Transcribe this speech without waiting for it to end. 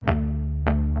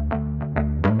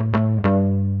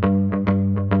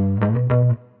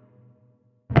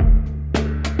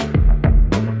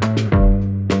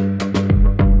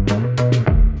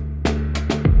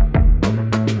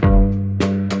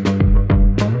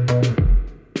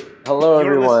Hello,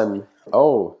 You're list. everyone.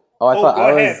 Oh, I Oh, thought go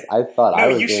I was. ahead. I thought I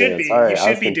No, was you doing should it. be. You Sorry, I should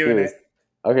was be doing it. confused.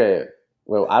 Okay,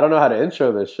 well, I don't know how to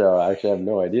intro this show. I actually have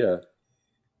no idea.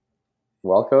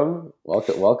 Welcome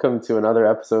to another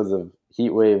episode of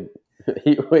Heatwave,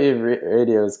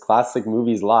 Radio's Classic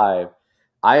Movies Live.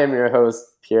 I am your host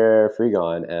Pierre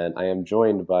Frigon, and I am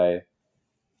joined by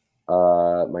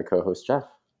my co-host Jeff.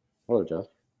 Hello, Jeff.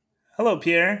 Hello,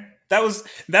 Pierre. That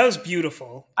was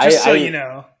beautiful. I Just so you I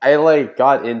know, I like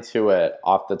got into it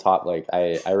off the top. Like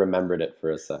I remembered it for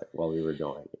a sec while we were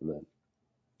going, and then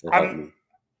it helped I'm.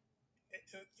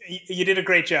 me. You did a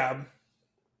great job.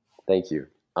 Thank you.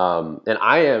 And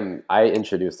I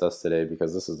introduced us today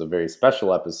because this is a very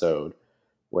special episode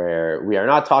where we are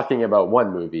not talking about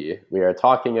one movie. We are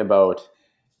talking about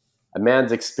a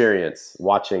man's experience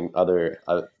watching other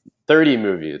 30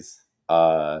 movies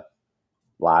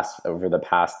last over the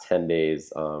past 10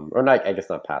 days. Or not, I guess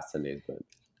not past 10 days, but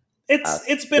past,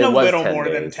 It's been it a was little 10 more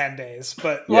than days. 10 days,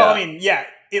 but well, I Yeah. mean, yeah,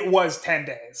 it was 10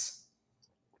 days.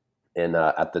 In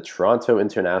at the Toronto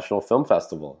International Film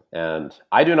Festival. And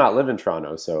I do not live in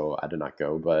Toronto, so I did not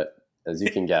go. But as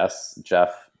you can guess,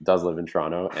 Jeff does live in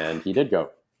Toronto, and he did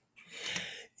go.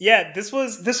 Yeah, this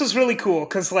was really cool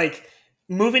because like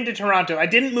moving to Toronto, I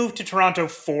didn't move to Toronto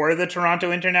for the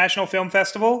Toronto International Film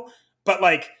Festival, but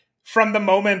like from the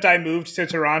moment I moved to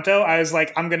Toronto, I was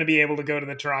like, I'm going to be able to go to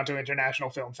the Toronto International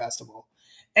Film Festival.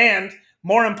 And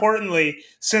more importantly,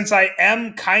 since I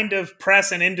am kind of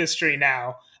press and industry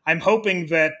now, I'm hoping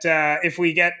that if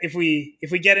we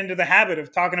get into the habit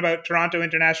of talking about Toronto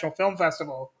International Film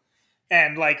Festival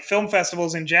and like film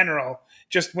festivals in general,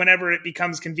 just whenever it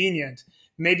becomes convenient,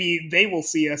 maybe they will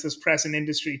see us as press and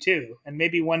industry too. And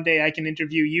maybe one day I can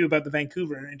interview you about the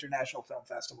Vancouver International Film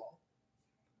Festival.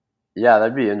 Yeah,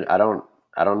 that'd be. I don't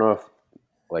know if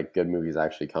like good movies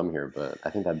actually come here, but I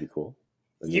think that'd be cool.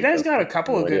 That'd be You guys got a interesting. I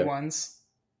couple have no of good idea. ones.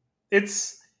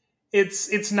 It's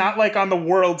it's not like on the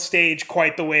world stage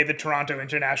quite the way the Toronto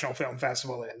International Film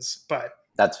Festival is, but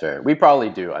That's fair. We probably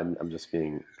do. I'm just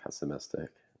being pessimistic.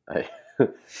 I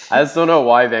I just don't know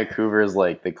why Vancouver is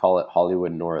like they call it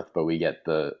Hollywood North, but we get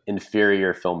the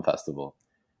inferior film festival.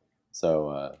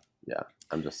 So yeah,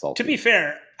 I'm just to salty. be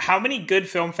fair, how many good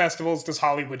film festivals does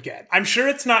Hollywood get? I'm sure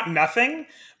it's not nothing,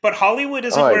 but Hollywood Oh,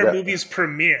 isn't where movies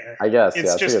premiere. I guess yeah,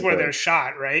 It's that's a just good where they're point.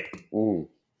 shot, right? Ooh,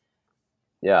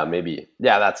 yeah, maybe.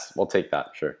 Yeah, that's we'll take that.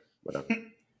 Sure, whatever.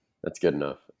 That's good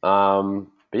enough.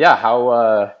 But yeah,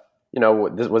 how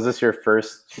was this your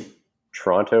first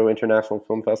Toronto International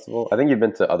Film Festival? I think you've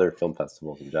been to other film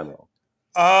festivals in general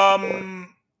before.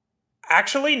 Um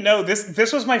Actually, no,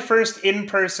 this was my first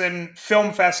in-person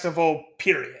film festival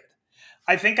period.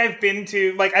 I think I've been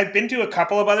to a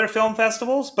couple of other film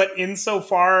festivals, but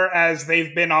insofar as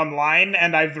they've been online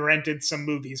and I've rented some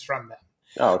movies from them.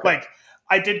 Oh, okay. Like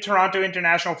I did Toronto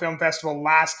International Film Festival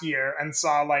last year and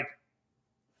saw like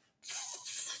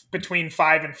between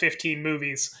 5 and 15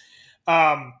 movies.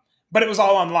 Um but it was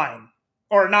all online.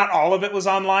 Or not all of it was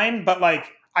online, but like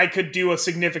I could do a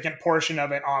significant portion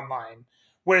of it online.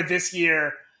 Where this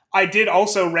year I did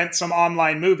also rent some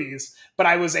online movies, but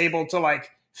I was able to like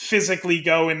physically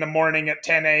go in the morning at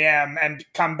 10 a.m. and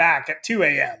come back at 2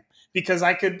 a.m. because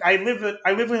I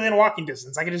live within walking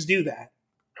distance. I could just do that.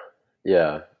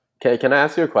 Yeah. Okay, can I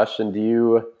ask you a question?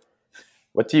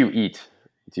 What do you eat?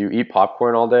 Do you eat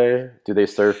popcorn all day? Do they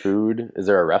serve food? Is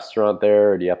there a restaurant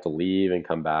there, or do you have to leave and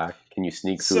come back? Can you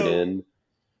sneak food So in?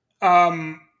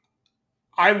 um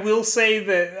I will say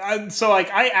that so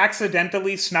like I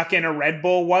accidentally snuck in a Red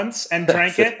Bull once and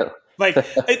drank it. Like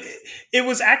it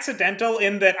was accidental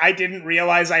in that I didn't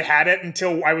realize I had it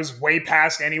until I was way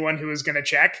past anyone who was going to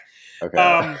check. Okay.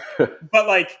 Um, but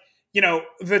like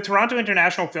the Toronto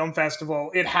International Film Festival,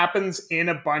 it happens in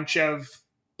a bunch of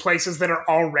places that are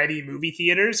already movie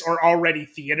theaters or already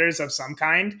theaters of some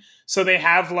kind. So they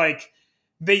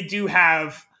do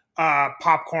have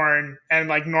popcorn and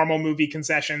like normal movie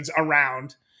concessions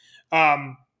around.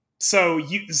 Um,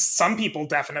 some people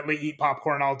definitely eat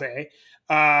popcorn all day.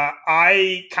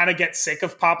 I kind of get sick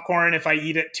of popcorn if I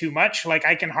eat it too much. Like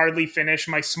I can hardly finish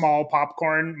my small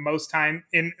popcorn most time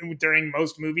in during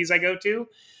most movies I go to.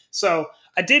 So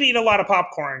I did eat a lot of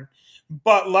popcorn,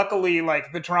 but luckily,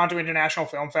 like the Toronto International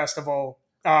Film Festival,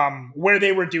 where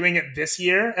they were doing it this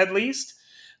year at least,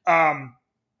 um,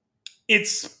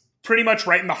 it's pretty much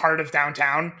right in the heart of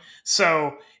downtown.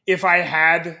 So if I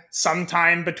had some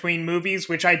time between movies,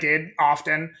 which I did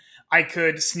often, I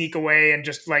could sneak away and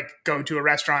just like go to a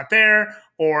restaurant there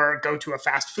or go to a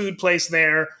fast food place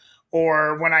there.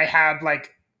 Or when I had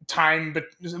like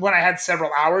when I had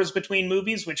several hours between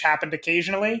movies, which happened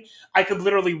occasionally, I could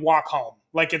literally walk home.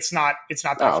 Like it's not that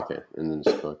Oh, far. okay. And then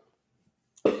just cook.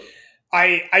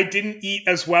 I didn't eat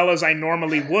as well as I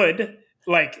normally would,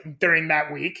 like during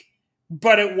that week,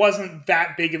 but it wasn't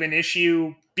that big of an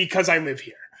issue because I live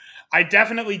here. I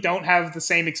definitely don't have the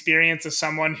same experience as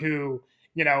someone who,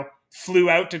 flew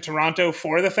out to Toronto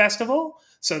for the festival.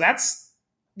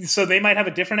 So they might have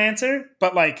a different answer,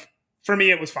 but like for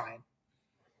me it was fine.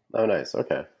 Oh, nice.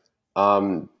 Okay.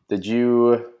 Did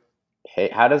you pay?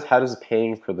 How does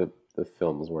paying for the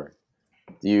films work?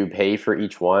 Do you pay for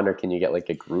each one, or can you get like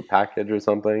a group package or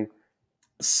something?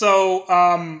 So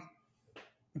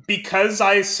because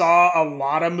I saw a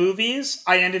lot of movies,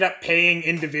 I ended up paying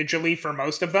individually for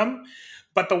most of them.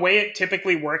 But the way it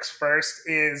typically works first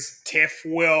is TIFF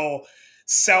will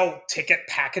sell ticket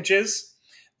packages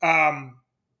um,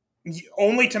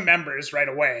 only to members right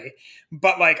away.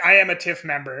 But like I am a TIFF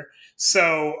member,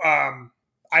 so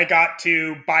I got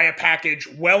to buy a package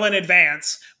well in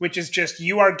advance, which is just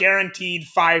you are guaranteed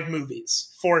 5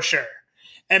 movies for sure.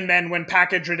 And then when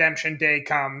package redemption day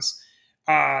comes,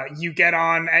 you get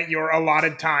on at your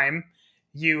allotted time.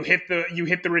 You hit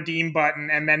the redeem button,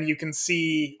 and then you can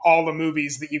see all the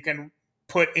movies that you can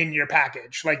put in your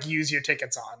package, like use your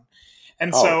tickets on.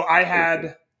 And Oh, so I that's pretty cool.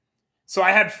 had so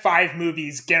I had 5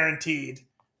 movies guaranteed,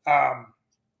 um,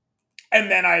 and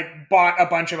then I bought a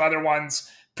bunch of other ones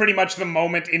pretty much the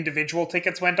moment individual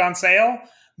tickets went on sale.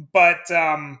 But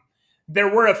there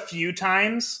were a few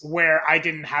times where I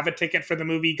didn't have a ticket for the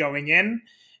movie going in,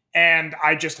 and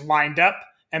I just lined up,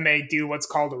 and they do what's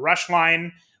called a rush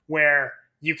line, where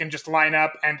you can just line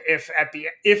up, and if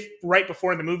right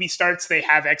before the movie starts they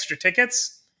have extra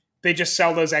tickets, they just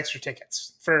sell those extra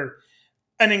tickets for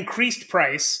an increased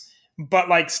price, but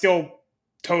like still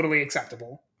totally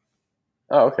acceptable.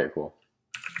 Oh, okay, cool.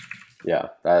 Yeah,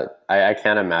 that I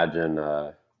can't imagine.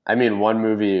 I mean,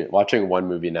 watching one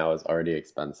movie now is already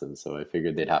expensive, so I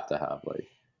figured they'd have to have like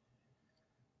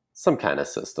some kind of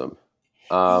system.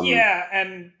 Um, Yeah,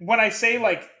 and when I say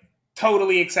like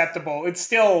totally acceptable, it's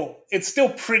still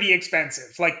pretty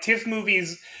expensive. Like TIFF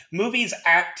movies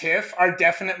at TIFF are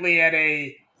definitely at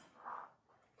a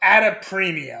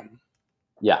premium.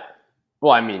 yeah.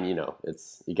 Well, I mean,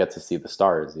 it's you get to see the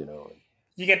stars.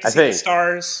 You get to I see the think.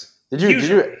 stars Did you did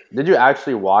you usually. did you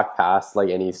actually walk past like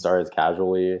any stars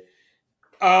casually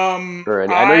or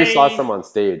any? I know you saw I some on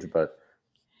stage, but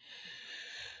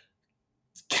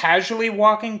casually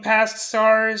walking past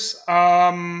stars.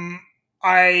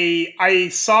 I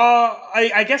saw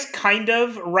I guess kind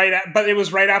of but it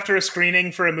was right after a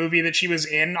screening for a movie that she was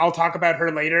in. I'll talk about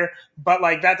her later, but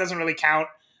like that doesn't really count.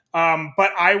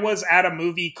 But I was at a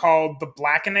movie called The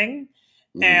Blackening,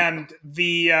 mhm. and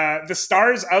the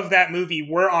stars of that movie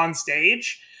were on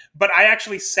stage. But I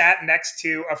actually sat next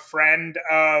to a friend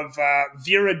of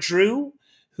Vera Drew,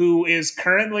 who is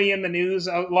currently in the news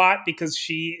a lot because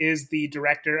she is the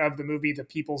director of the movie The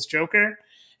People's Joker.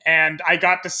 And I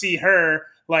got to see her,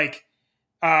 like,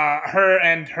 her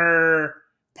and her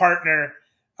partner,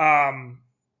 um,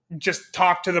 just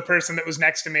talk to the person that was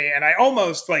next to me. And I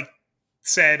almost, like,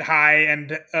 said hi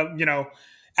and,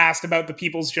 asked about The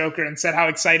People's Joker and said how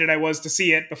excited I was to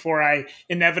see it before I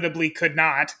inevitably could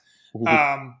not.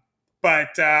 Um,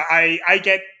 but I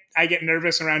get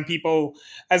nervous around people,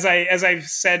 as I've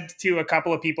said to a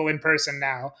couple of people in person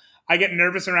now. I get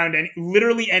nervous around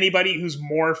literally anybody who's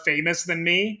more famous than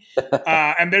me,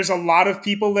 and there's a lot of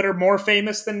people that are more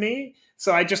famous than me.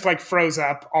 So I just like froze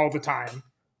up all the time.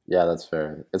 Yeah, that's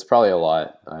fair. It's probably a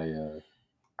lot.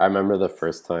 I remember the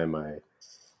first time I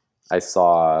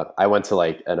went to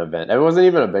like an event. It wasn't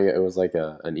even a big. It was like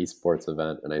an esports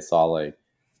event, and I saw like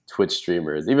Twitch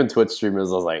streamers. Even Twitch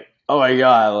streamers, I was like, oh my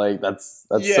god, like that's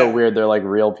so Yeah, weird. They're like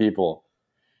real people.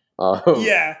 Um,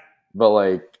 yeah. but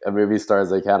like a movie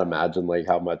stars, I can't imagine like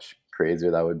how much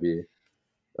crazier that would be.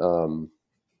 Um,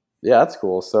 yeah, that's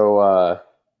cool. So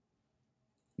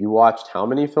you watched how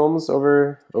many films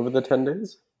over the 10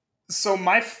 days? So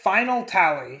my final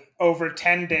tally over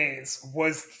 10 days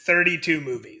was 32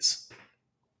 movies.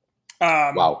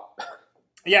 Um, Wow.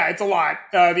 yeah, it's a lot.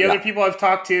 The Yeah. other people I've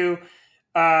talked to,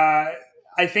 uh,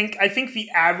 I think the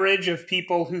average of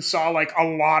people who saw like a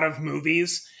lot of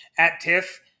movies at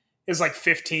TIFF is like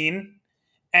 15,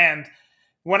 and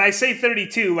when I say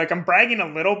 32, like I'm bragging a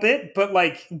little bit, but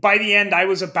like by the end, I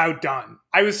was about done.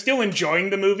 I was still enjoying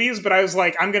the movies, but I was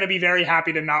like, I'm going to be very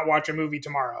happy to not watch a movie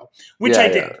tomorrow, which I Yeah,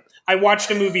 did. I watched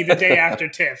a movie the day after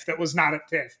TIFF that was not at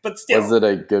TIFF, but was still, it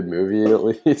a good movie at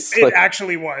least? it Like,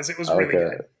 actually was. It was really okay.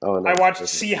 good. Oh, I nice. watched Okay.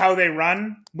 See How They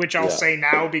Run, which I'll Yeah. say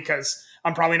now because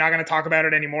I'm probably not going to talk about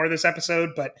it anymore this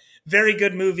episode, but very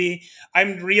good movie.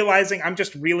 I'm realizing I'm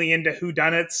just really into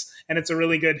whodunits, and it's a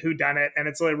really good whodunit, and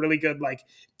it's a really good like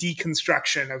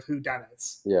deconstruction of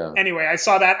whodunits. Yeah. Anyway, I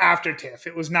saw that after TIFF.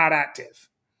 It was not at TIFF.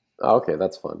 Oh, okay,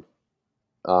 that's fun.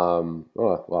 Oh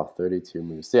wow, 32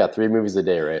 movies. So yeah, 3 movies a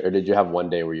day, right? Or did you have one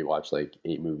day where you watch like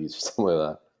 8 movies or something like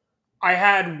that? I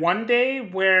had one day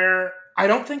where I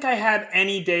don't think I had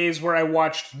any days where I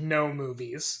watched no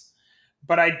movies,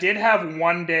 but I did have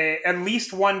one day, at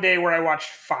least one day, where I watched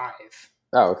five.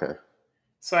 Oh, okay.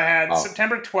 So I had Wow.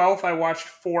 September 12th, I watched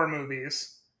four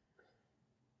movies.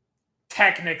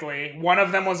 Technically, one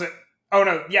of them was oh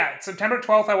no, yeah, September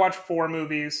 12th, I watched four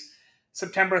movies.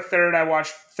 September 3rd, I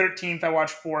watched 13th, I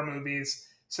watched four movies.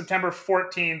 September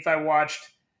 14th, I watched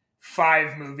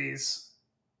five movies,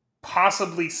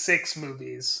 possibly six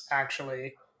movies,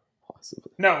 actually.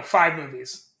 Possibly. No, five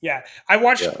movies. Yeah.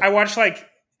 Yeah. I watched like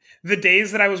the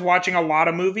days that I was watching a lot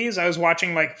of movies, I was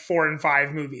watching like 4 and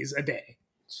 5 movies a day.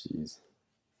 Jeez.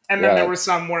 And then Yeah, there were that's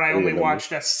some where I pretty only good number.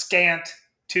 watched a scant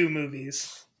two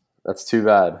movies. That's too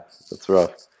bad. That's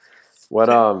rough. What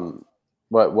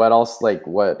what else like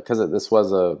what because this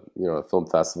was a a film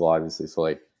festival obviously, so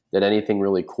like did anything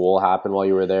really cool happen while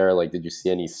you were there? Like did you see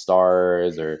any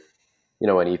stars or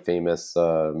any famous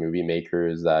movie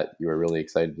makers that you were really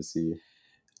excited to see?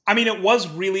 I mean,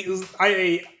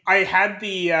 I had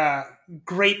the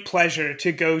great pleasure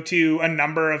to go to a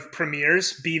number of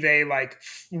premieres, be they like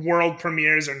world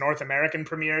premieres or North American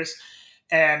premieres.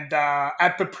 And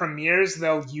at the premieres,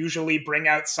 they'll usually bring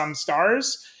out some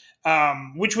stars,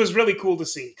 which was really cool to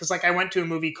see. Because like I went to a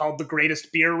movie called The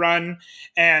Greatest Beer Run,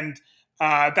 and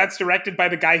that's directed by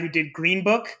the guy who did Green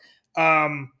Book.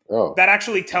 Oh. That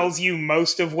actually tells you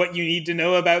most of what you need to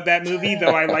know about that movie,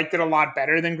 though I liked it a lot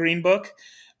better than Green Book.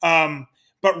 Um,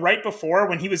 but right before,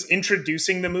 when he was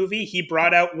introducing the movie, he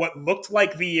brought out what looked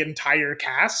like the entire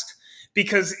cast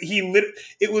because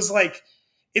it was like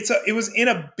it was in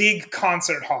a big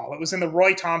concert hall. It was in the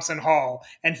Roy Thompson Hall,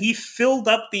 and he filled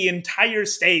up the entire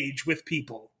stage with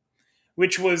people,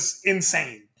 which was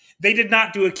insane. They did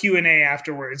not do a Q&A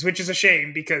afterwards, which is a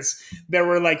shame because there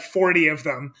were like 40 of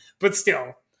them, but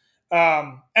still.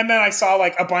 And then I saw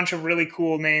like a bunch of really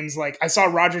cool names. Like I saw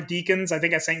Roger Deakins. I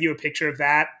think I sent you a picture of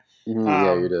that. Yeah, you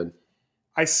Um, did.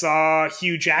 I saw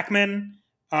Hugh Jackman,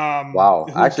 Wow,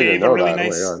 I who actually didn't gave a know really that. Oh my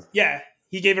nice, god. yeah,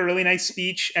 he gave a really nice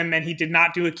speech, and then he did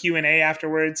not do a Q&A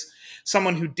afterwards.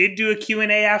 Someone who did do a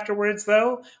Q&A afterwards,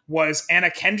 though, was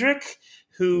Anna Kendrick,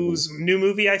 Hmm. whose new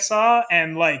movie I saw,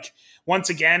 and like, once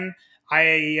again,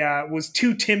 I was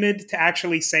too timid to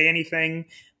actually say anything,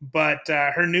 but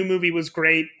her new movie was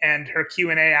great, and her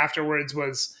Q&A afterwards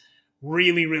was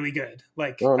really, really good.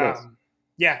 Like, Oh, nice.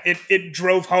 yeah, it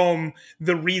drove home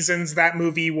the reasons that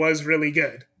movie was really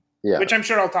good, Yeah, which I'm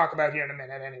sure I'll talk about here in a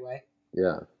minute anyway.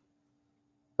 yeah.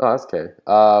 Oh, that's okay.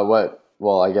 What?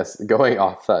 Well, I guess going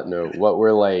off that note, what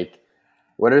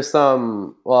are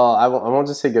some? Well, I won't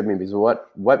just say good movies. But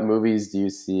what movies do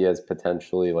you see as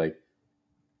potentially like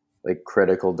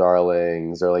critical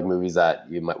darlings or like movies that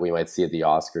we might see at the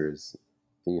Oscars?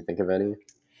 Can you think of any?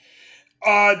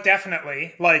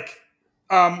 Definitely. Like,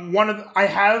 one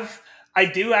of I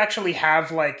do actually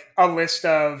have like a list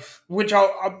of which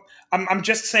I'm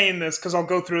just saying this because I'll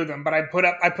go through them, but I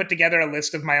put together a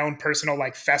list of my own personal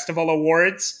like festival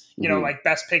awards. You know, Hmm. like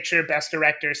best picture, best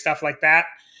director, stuff like that.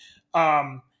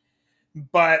 Um,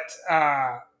 but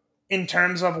in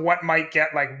terms of what might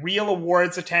get like real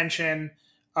awards attention,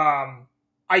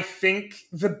 I think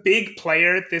the big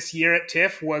player this year at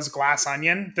TIFF was Glass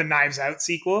Onion, the Knives Out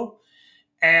sequel,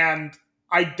 and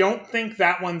I don't think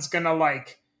that one's gonna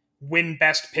like win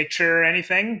best picture or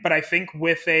anything, but I think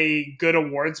with a good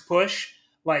awards push,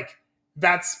 like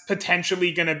that's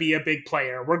potentially gonna be a big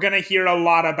player. We're gonna hear a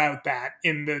lot about that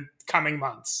in the coming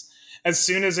months. As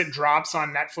soon as it drops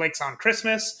on Netflix on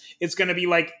Christmas, it's gonna be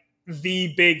like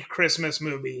the big Christmas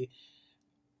movie,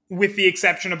 with the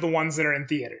exception of the ones that are in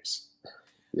theaters.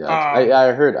 Yeah, Um,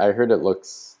 I heard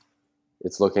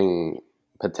it's looking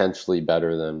potentially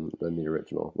better than the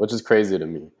original, which is crazy to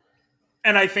me.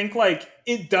 and I think like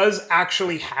it does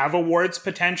actually have awards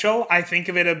potential. I think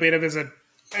of it a bit of as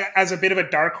a bit of a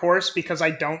dark horse because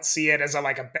I don't see it as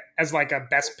as like a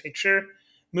best picture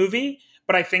movie.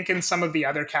 But I think in some of the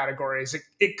other categories,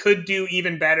 it could do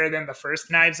even better than the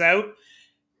first Knives Out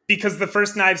because the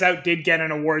first Knives Out did get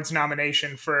an awards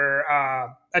nomination for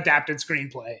adapted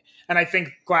screenplay, and I think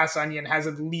Glass Onion has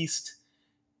at least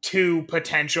two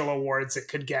potential awards it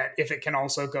could get if it can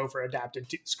also go for adapted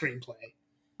screenplay.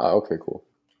 Okay, cool.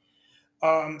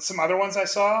 Some other ones I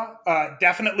saw,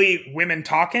 definitely Women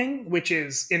Talking, which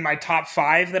is in my top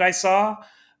five that I saw.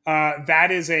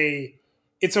 That is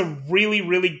it's a really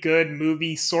really good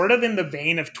movie, sort of in the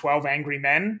vein of 12 Angry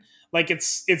Men. Like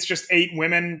it's just eight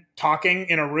women talking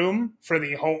in a room for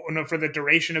the whole no, for the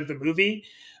duration of the movie,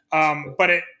 but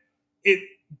it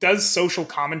does social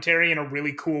commentary in a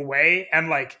really cool way and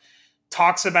like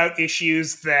talks about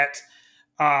issues that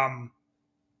um,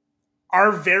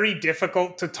 are very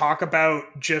difficult to talk about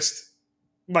just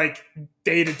like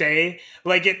day to day.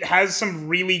 Like it has some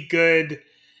really good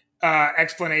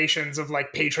explanations of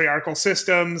like patriarchal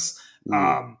systems,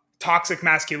 Mm. toxic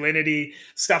masculinity,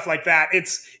 stuff like that.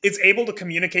 It's able to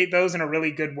communicate those in a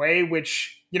really good way,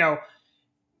 which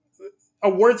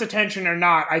awards attention or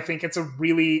not, I think it's a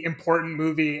really important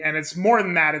movie, and it's more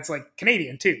than that. It's like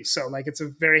Canadian too, so like it's a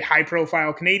very high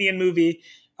profile Canadian movie,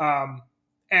 um,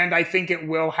 and I think it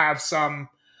will have some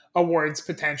awards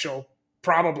potential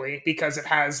probably because it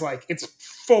has like it's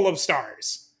full of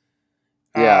stars.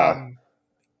 Yeah. Um,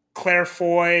 Claire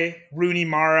Foy, Rooney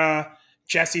Mara,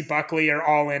 Jesse Buckley are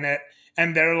all in it,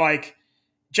 and they're like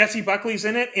Jesse Buckley's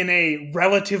in it in a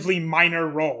relatively minor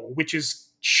role, which is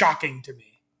shocking to me.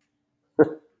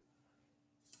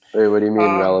 Wait, what do you mean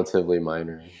Um, relatively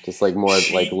minor? Just like more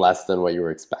like she less than what you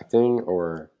were expecting,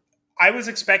 or I was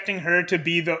expecting her to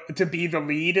be the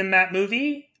lead in that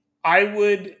movie. I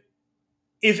would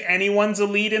if anyone's a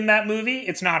lead in that movie,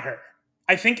 it's not her.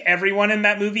 I think everyone in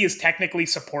that movie is technically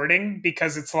supporting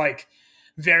because it's like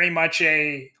very much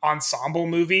a ensemble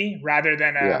movie rather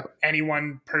than yeah, a any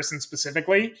one person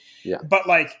specifically. yeah. But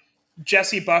like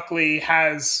Jessie Buckley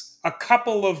has a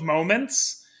couple of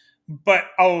moments, but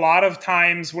a lot of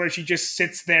times where she just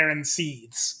sits there and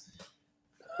seethes.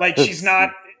 Like she's It's, not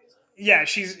yeah,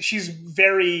 she's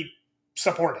very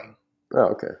supporting. oh,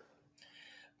 okay.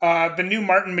 The new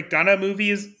Martin McDonagh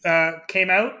movies came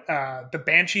out. The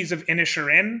Banshees of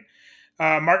Inisherin.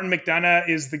 Martin McDonagh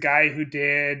is the guy who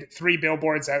did Three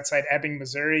Billboards Outside Ebbing,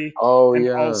 Missouri, Oh and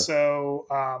yeah. also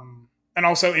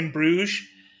in Bruges.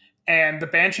 And the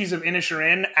Banshees of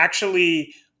Inisherin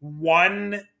actually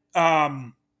won.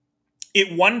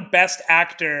 It won Best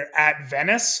Actor at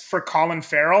Venice for Colin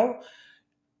Farrell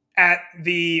at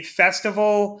the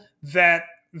festival that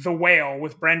The Whale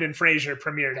with Brendan Fraser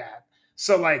premiered at.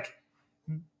 So like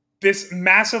this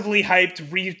massively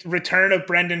hyped return of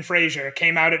Brendan Fraser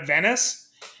came out at Venice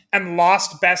and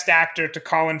lost Best Actor to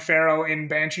Colin Farrell in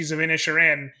Banshees of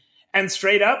Inisherin. And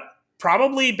straight up,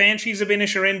 probably Banshees of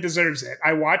Inisherin deserves it.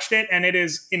 I watched it and it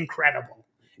is incredible.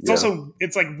 Yeah.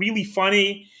 It's like really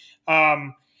funny.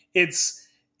 Um, it's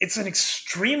an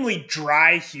extremely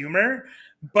dry humor,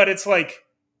 but it's like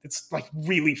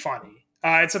really funny.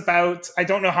 It's about I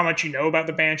don't know how much you know about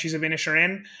the Banshees of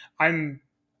Inisherin. I'm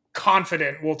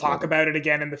confident we'll talk No. about it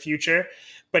again in the future.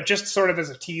 But just sort of as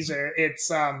a teaser,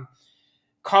 it's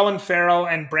Colin Farrell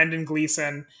and Brendan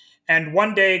Gleeson. And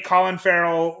one day, Colin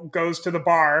Farrell goes to the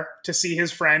bar to see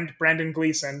his friend, Brendan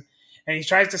Gleeson, and he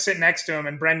tries to sit next to him.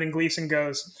 And Brendan Gleeson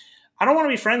goes, I don't want to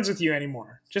be friends with you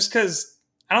anymore, just because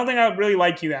I don't think I would really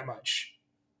like you that much.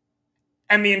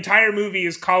 And the entire movie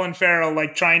is Colin Farrell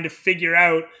like trying to figure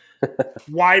out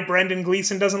why Brendan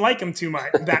Gleeson doesn't like him too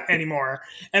much that anymore.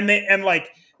 And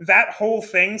like that whole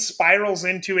thing spirals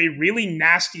into a really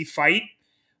nasty fight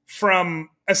from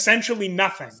essentially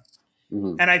nothing.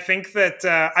 Hmm. And I think that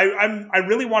I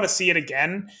really want to see it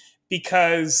again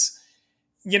because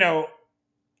you know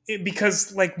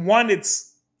because like one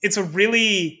it's a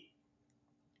really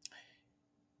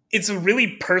it's a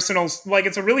really personal like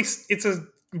it's a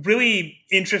really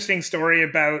interesting story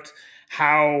about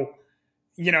how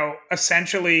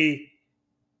essentially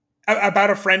about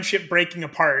a friendship breaking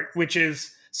apart, which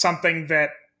is something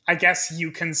that I guess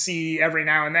you can see every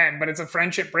now and then, but it's a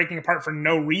friendship breaking apart for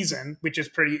no reason, which is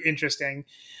pretty interesting.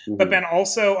 But Hmm. then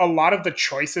also, a lot of the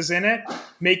choices in it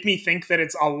make me think that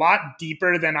it's a lot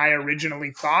deeper than I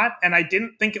originally thought. And I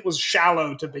didn't think it was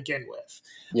shallow to begin with.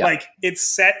 Yeah. Like, it's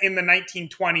set in the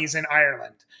 1920s in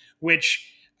Ireland, which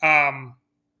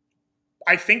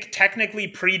I think technically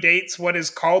predates what is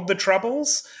called the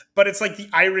Troubles, but it's like the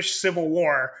Irish Civil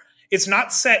War. It's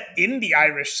not set in the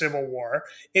Irish Civil War.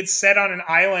 It's set on an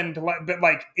island that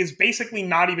like is basically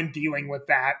not even dealing with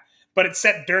that, but it's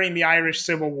set during the Irish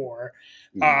Civil War.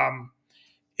 Hmm. Um,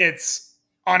 it's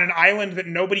on an island that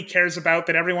nobody cares about,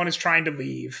 that everyone is trying to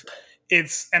leave.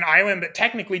 It's an island that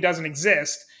technically doesn't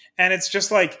exist, and it's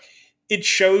just like it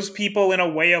shows people in a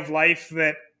way of life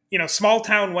that small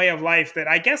town way of life that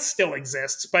I guess still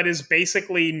exists, but is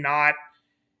basically not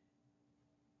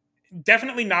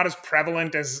definitely not as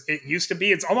prevalent as it used to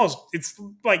be. It's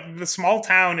like the small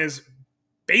town is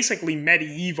basically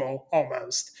medieval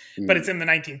almost, but Hmm. it's in the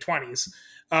 1920s.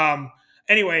 Um,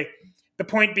 anyway, the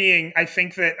point being, I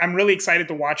think that I'm really excited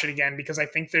to watch it again because I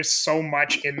think there's so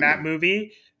much in that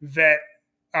movie that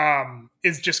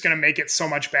is just going to make it so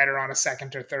much better on a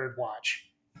second or third watch.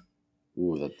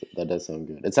 Ooh, that does sound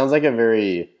good. It sounds like a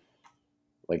very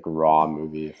like raw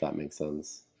movie, if that makes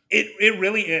sense. It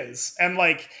really is, and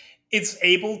like it's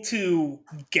able to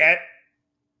get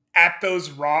at those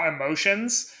raw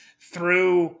emotions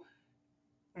through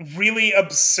really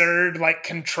absurd, like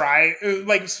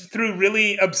like through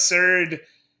really absurd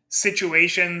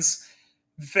situations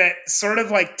that sort of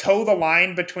like toe the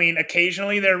line between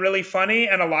occasionally they're really funny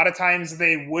and a lot of times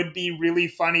they would be really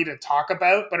funny to talk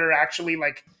about but are actually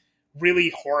like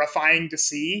really horrifying to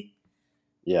see.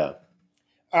 Yeah.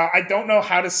 I don't know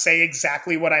how to say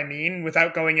exactly what I mean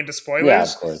without going into Yeah, of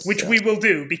spoilers, course. which Yeah. we will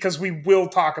do because we will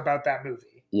talk about that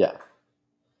movie. Yeah.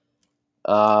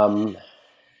 Um.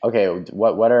 Okay.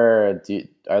 What are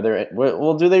there?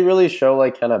 Well, do they really show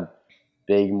like kind of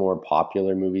big, more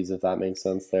popular movies? If that makes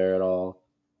sense, there at all?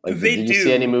 Like, did They you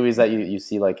see any do. movies that you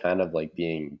see like kind of like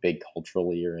being big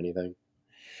culturally or anything?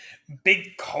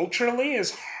 Big culturally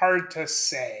is hard to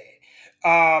say.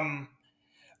 Um,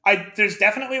 I there's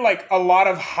definitely like a lot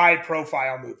of high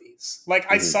profile movies. Like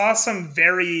Hmm. I saw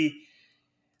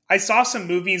some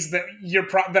movies that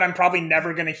that I'm probably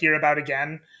never going to hear about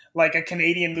again. Like a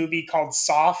Canadian movie called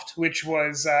Soft, which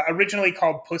was originally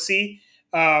called Pussy,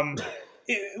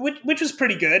 which was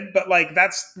pretty good, but like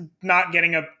that's not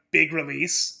getting a big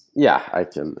release. Yeah, I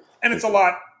can. And I it's a can.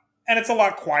 lot and it's a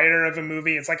lot quieter of a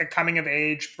movie. It's like a coming of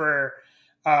age for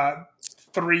uh,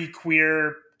 three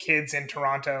queer kids in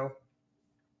Toronto.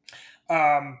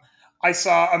 Um, I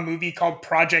saw a movie called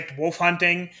Project Wolf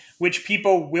Hunting, which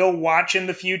people will watch in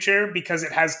the future because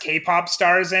it has K-pop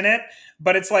stars in it.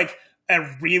 But it's like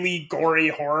a really gory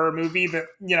horror movie that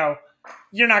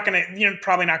you're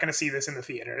probably not gonna see this in the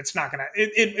theater. It's not gonna.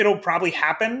 It'll probably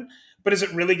happen, but is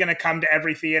it really gonna come to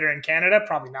every theater in Canada?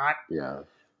 Probably not. Yeah.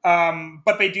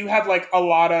 But they do have like a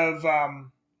lot of.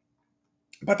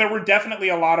 But there were definitely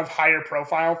a lot of higher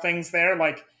profile things there,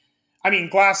 like I mean,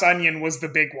 Glass Onion was the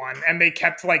big one, and they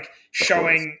kept like Of course.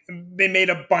 showing. They made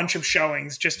a bunch of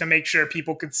showings just to make sure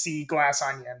people could see Glass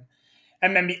Onion.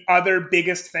 And then the other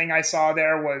biggest thing I saw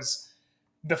there was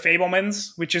The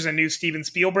Fablemans, which is a new Steven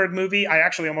Spielberg movie. I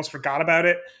actually almost forgot about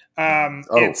it. Um,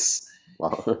 Oh, it's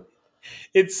wow.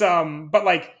 but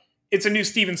like it's a new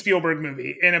Steven Spielberg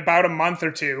movie. In about a month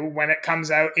or two, when it comes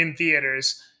out in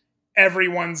theaters,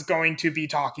 everyone's going to be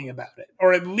talking about it,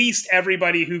 or at least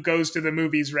everybody who goes to the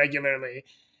movies regularly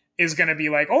is going to be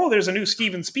like, "Oh, there's a new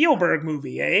Steven Spielberg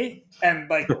movie, eh?" And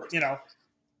like,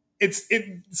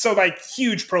 so like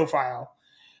huge profile.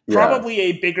 Yeah. Probably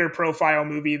a bigger profile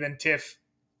movie than TIFF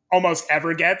almost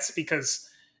ever gets because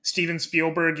Steven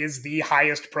Spielberg is the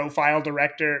highest profile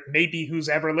director maybe who's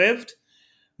ever lived.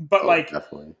 But Oh, like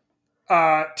definitely.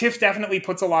 TIFF definitely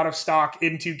puts a lot of stock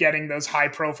into getting those high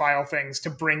profile things to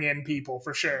bring in people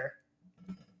for sure.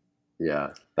 Yeah.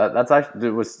 That's actually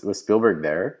was Spielberg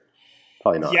there?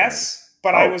 Probably not, right? Yes,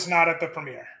 but I Oh, was not at the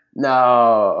premiere.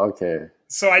 no. Okay.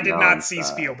 So I did Now I'm not see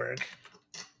sad. Spielberg.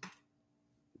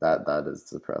 That is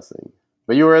depressing.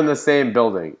 But you were in the same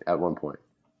building at one point.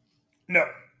 No,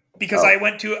 because Oh. I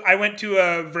went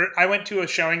to a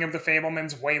showing of The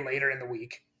Fablemans way later in the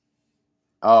week.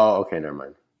 Oh, okay, never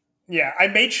mind. Yeah, I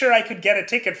made sure I could get a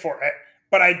ticket for it,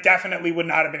 but I definitely would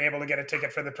not have been able to get a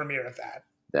ticket for the premiere of that.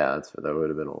 Yeah, that would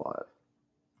have been a lot.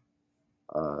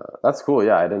 That's cool.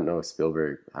 Yeah, I didn't know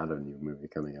Spielberg had a new movie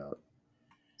coming out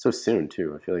so soon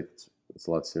too. I feel like it's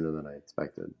a lot sooner than I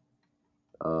expected.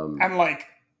 Um, And like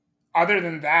other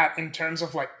than that, in terms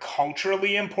of like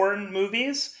culturally important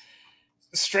movies,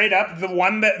 straight up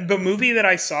the movie that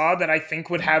I saw that I think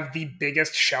would have the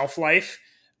biggest shelf life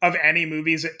of any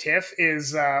movies at TIFF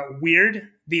is Weird,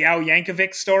 the Al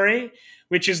Yankovic story,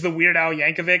 which is the Weird Al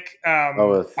Yankovic oh,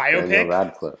 with Daniel biopic.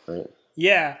 Radcliffe, right?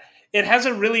 Yeah, it has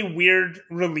a really weird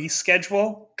release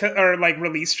schedule or like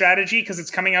release strategy because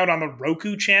it's coming out on the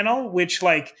Roku channel, which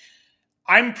like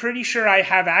I'm pretty sure I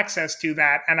have access to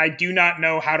that, and I do not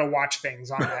know how to watch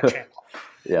things on that channel.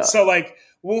 Yeah, So like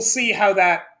we'll see how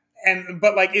that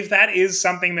but like if that is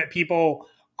something that people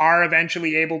are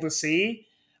eventually able to see,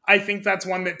 I think that's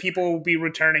one that people will be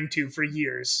returning to for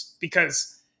years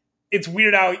because it's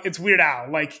Weird Al,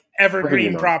 like pretty evergreen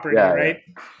enough. property, Yeah, yeah. right?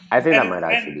 I think that And might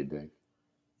actually and be big.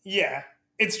 yeah,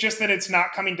 it's just that it's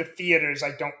not coming to theaters,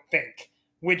 I don't think,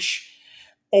 which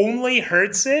only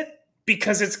hurts it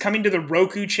because it's coming to the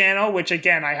Roku channel, which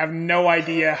again, I have no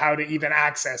idea how to even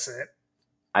access it.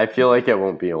 I feel like it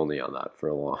won't be only on that for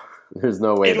a long. There's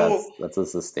no way It'll that's a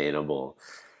sustainable.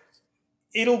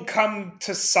 it'll come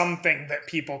to something that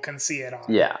people can see it on.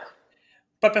 Yeah,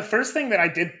 But the first thing that I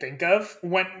did think of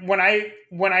when I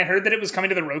heard that it was coming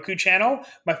to the Roku channel,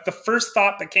 but the first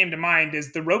thought that came to mind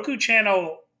is the Roku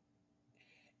channel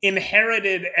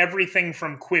inherited everything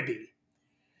from Quibi.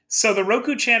 So the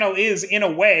Roku channel is, in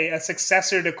a way, a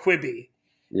successor to Quibi.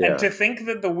 And Yeah, to think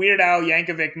that the Weird Al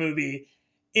Yankovic movie,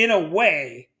 in a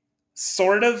way,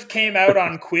 sort of came out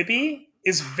on Quibi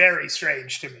is very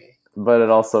strange to me. but it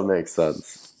also makes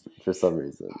sense for some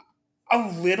reason. A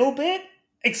little bit,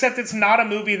 except it's not a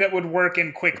movie that would work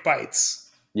in quick bites.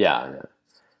 Yeah, yeah.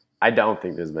 I don't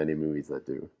think there's many movies that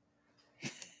do.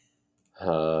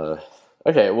 Uh,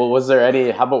 okay, well, was there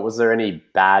any? How about was there any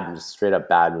bad, just straight up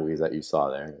bad movies that you saw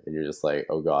there, and you're just like,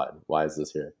 oh god, why is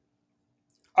this here,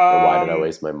 or why did I Um,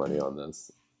 waste my money on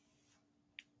this?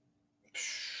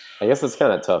 I guess it's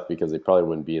kind of tough because they probably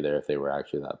wouldn't be there if they were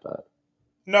actually that bad.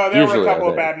 no, there were a Usually, I couple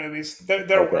of think. bad movies. There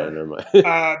Okay, were. never mind.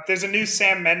 There's a new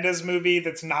Sam Mendes movie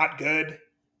that's not good.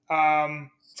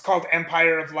 It's called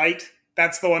Empire of Light.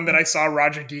 That's the one that I saw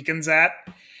Roger Deakins at.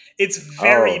 It's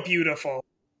very Oh, beautiful.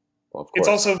 well, of It's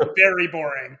course. also very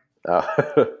boring. Uh,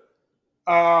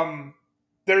 Um,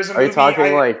 there's a are you movie talking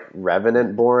I like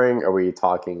Revenant boring? Or are we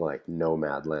talking like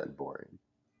Nomadland boring?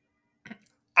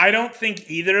 I don't think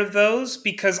either of those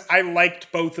because I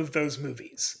liked both of those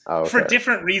movies Oh, for okay.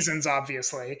 different reasons,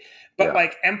 obviously. But Yeah.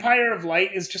 like Empire of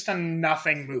Light is just a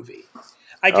nothing movie.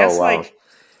 I Oh, guess wow. like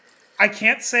I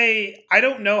can't say I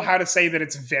don't know how to say that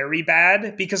it's very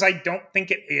bad because I don't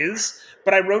think it is.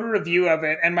 But I wrote a review of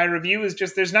it, and my review is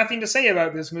just there's nothing to say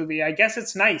about this movie. I guess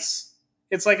it's nice.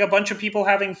 It's like a bunch of people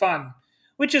having fun,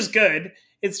 which is good.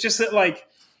 It's just that like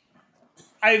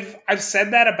I've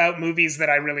said that about movies that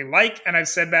I really like, and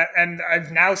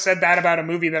I've now said that about a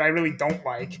movie that I really don't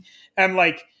like. And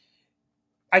like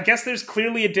I guess there's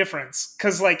clearly a difference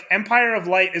cuz like Empire of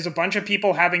Light is a bunch of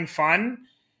people having fun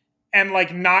and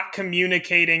like not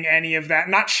communicating any of that,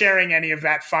 not sharing any of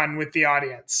that fun with the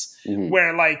audience. Hmm.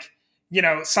 Where like, you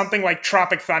know, something like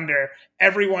Tropic Thunder,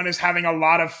 everyone is having a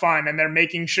lot of fun and they're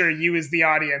making sure you as the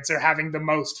audience are having the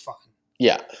most fun.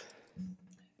 Yeah.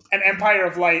 And Empire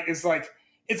of Light is like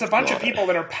it's a bunch of Well, people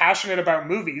that are passionate about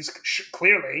movies,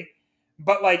 clearly,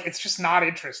 but like it's just not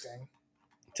interesting.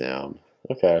 damn.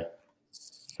 Okay.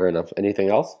 Fair enough. Anything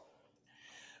else?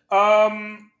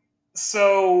 Um,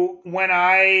 so when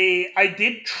I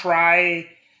did try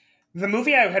the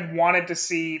movie I had wanted to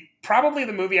see, probably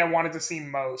the movie I wanted to see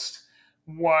most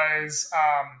was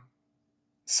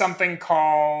something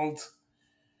called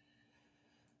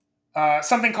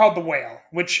something called The Whale,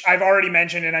 which I've already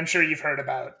mentioned and I'm sure you've heard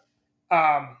about.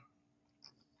 Um,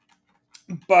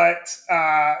 but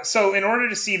so in order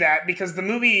to see that, because that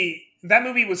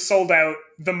movie was sold out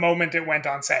the moment it went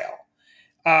on sale.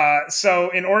 So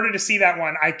in order to see that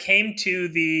one, I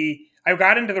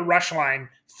got into the rush line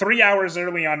 3 hours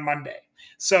early on Monday.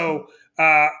 So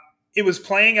it was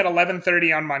playing at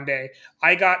 11:30 on Monday.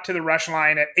 I got to the rush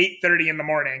line at 8:30 in the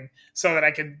morning so that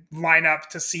I could line up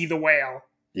to see The Whale.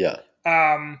 Yeah.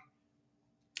 Um,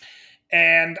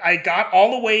 and I got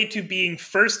all the way to being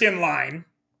first in line,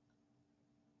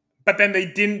 but then they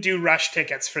didn't do rush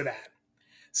tickets for that.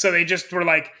 So they just were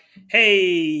like,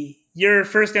 hey, you're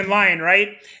first in line,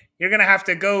 right? You're going to have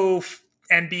to go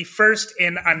and be first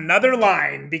in another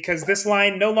line because this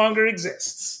line no longer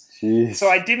exists. So Jeez.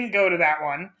 I didn't go to that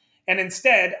one. And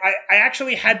instead, I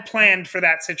actually had planned for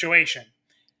that situation.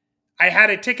 I had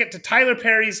a ticket to Tyler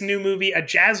Perry's new movie, A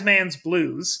Jazzman's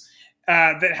Blues,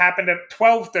 that happened at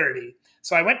 12:30.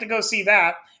 So I went to go see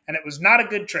that, and it was not a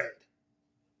good trade.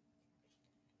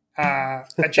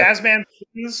 A Jazzman's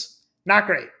Blues, not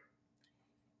great.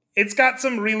 It's got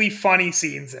some really funny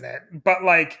scenes in it, but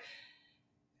like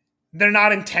they're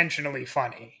not intentionally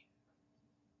funny.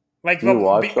 Like Do you the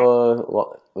watch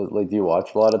like do you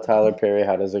watch a lot of Tyler Perry?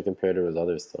 How does it compare to his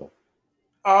other stuff?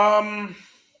 um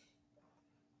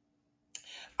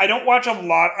I don't watch a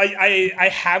lot. I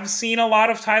have seen a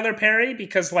lot of Tyler Perry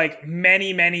because like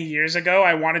many years ago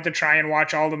I wanted to try and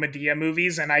watch all the Medea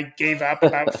movies and I gave up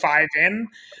about five in.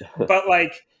 But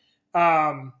like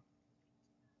um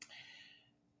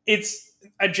it's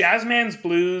A Jazzman's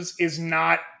Blues is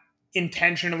not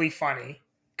intentionally funny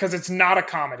because it's not a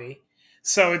comedy.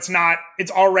 So it's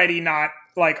already not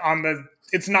like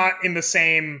it's not in the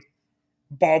same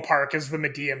ballpark as the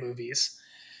Medea movies.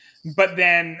 But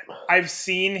then I've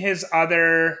seen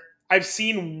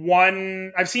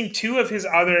two of his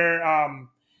other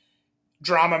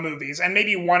drama movies and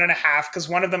maybe one and a half because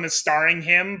one of them is starring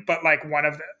him, but like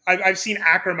I've seen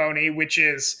Acrimony,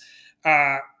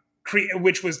 uh,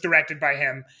 which was directed by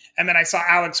him, and then I saw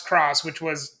Alex Cross, which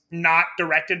was not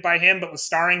directed by him but was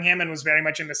starring him and was very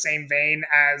much in the same vein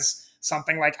as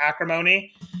something like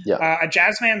Acrimony. Yeah. A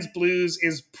Jazzman's Blues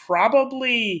is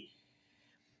probably,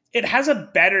 it has a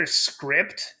better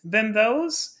script than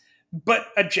those, but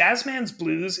A Jazzman's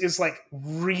Blues is like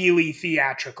really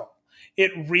theatrical.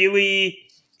 It really,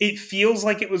 it feels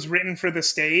like it was written for the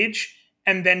stage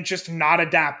and then just not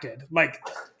adapted. Like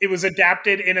it was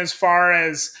adapted in as far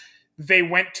as they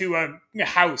went to a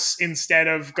house instead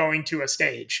of going to a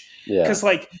stage. Yeah. Cuz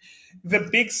like the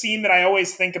big scene that I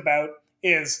always think about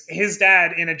is his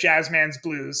dad in A Jazzman's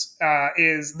Blues,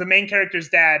 is the main character's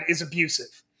dad is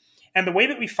abusive. And the way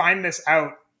that we find this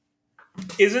out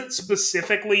isn't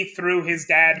specifically through his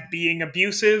dad being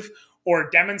abusive or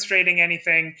demonstrating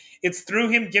anything. It's through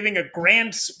him giving a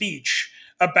grand speech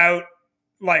about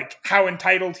like how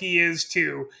entitled he is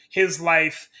to his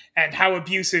life and how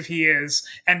abusive he is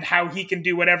and how he can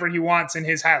do whatever he wants in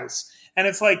his house. And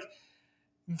it's like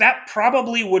that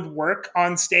probably would work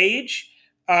on stage,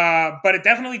 but it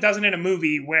definitely doesn't in a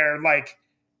movie where like,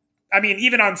 I mean,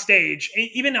 even on stage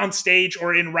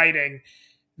or in writing,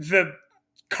 the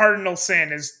cardinal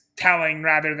sin is telling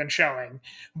rather than showing.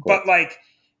 Of But course. like,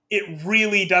 it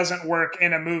really doesn't work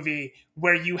in a movie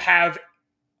where you have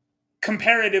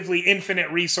comparatively infinite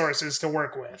resources to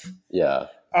work with. Yeah.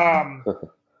 Um,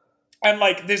 and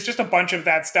like, there's just a bunch of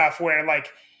that stuff where like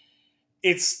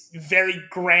it's very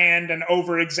grand and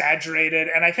over exaggerated.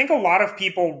 And I think a lot of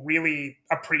people really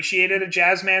appreciated A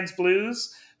Jazzman's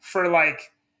Blues for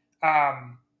like,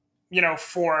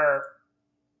 for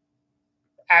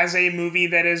as a movie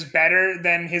that is better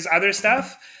than his other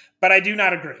stuff, but I do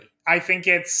not agree. I think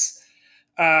it's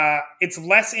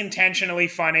less intentionally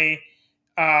funny,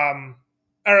 or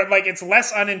like it's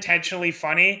less unintentionally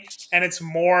funny, and it's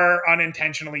more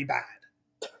unintentionally bad.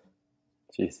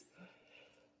 Jeez.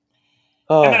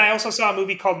 And then Oh. I also saw a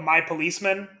movie called My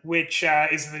Policeman, which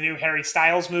is the new Harry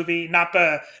Styles movie. Not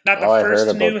the Oh, I heard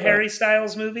first new about that. Harry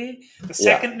Styles movie, the Yeah.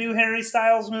 second new Harry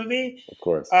Styles movie, Of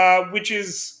course. which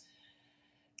is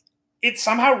it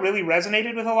somehow really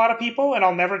resonated with a lot of people, and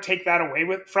I'll never take that away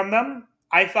from them.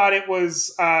 I thought it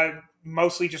was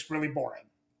mostly just really boring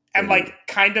and Mhm. like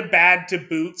kind of bad to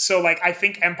boot. So like I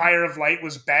think Empire of Light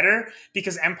was better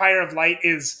because Empire of Light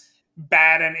is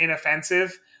bad and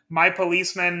inoffensive. My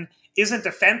Policeman isn't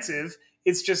offensive.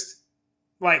 It's just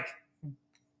like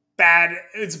bad.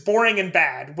 It's boring and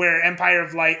bad. Where Empire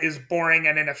of Light is boring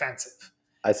and inoffensive.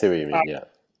 I see what you Uh, mean. Yeah.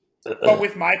 but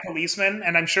with My Policeman,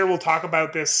 and I'm sure we'll talk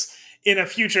about this in a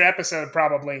future episode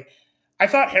probably, I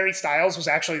thought Harry Styles was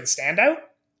actually the standout,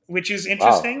 which is Wow.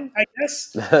 interesting, I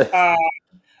guess. Uh,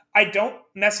 I don't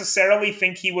necessarily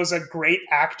think he was a great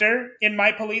actor in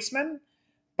My Policeman,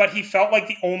 but he felt like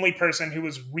the only person who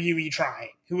was really trying,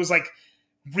 who was like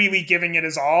really giving it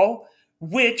his all,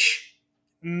 which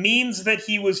means that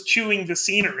he was chewing the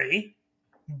scenery,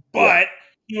 Yeah. but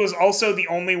he was also the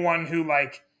only one who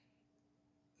like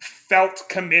felt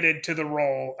committed to the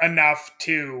role enough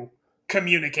to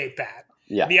communicate that.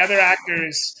 Yeah. The other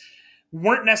actors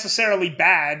weren't necessarily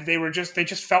bad. They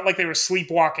just felt like they were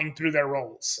sleepwalking through their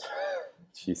roles.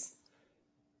 Jeez.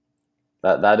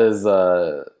 That is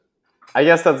I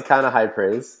guess that's kind of high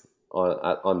praise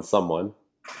on someone,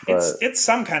 but It's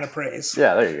some kind of praise.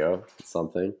 yeah, there you go. It's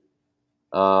something.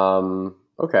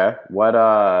 Okay. What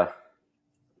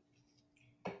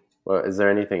is there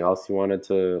anything else you wanted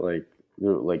to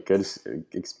like good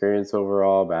experience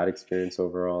overall, bad experience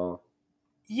overall?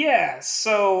 Yeah,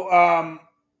 so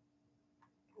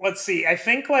let's see. I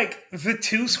think like the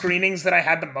two screenings that I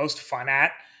had the most fun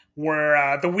at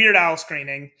were the Weird Al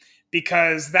screening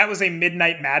because that was a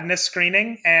Midnight Madness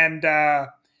screening, and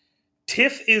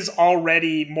TIFF is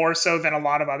already more so than a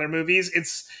lot of other movies.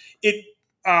 It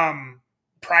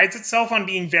prides itself on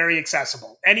being very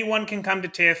accessible. Anyone can come to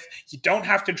TIFF. You don't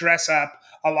have to dress up.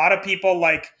 A lot of people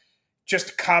like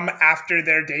just come after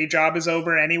their day job is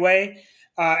over anyway.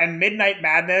 And Midnight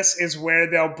Madness is where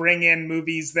they'll bring in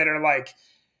movies that are like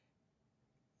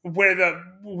where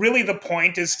the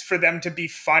point is for them to be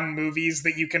fun movies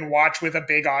that you can watch with a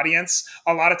big audience.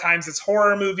 A lot of times it's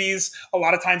horror movies, a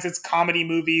lot of times it's comedy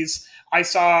movies. I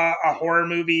saw a horror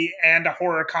movie and a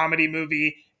horror comedy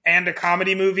movie and a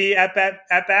comedy movie at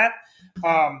that.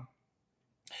 Um,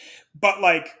 but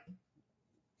like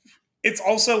it's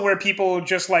also where people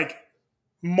just like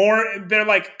they're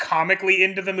like comically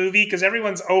into the movie because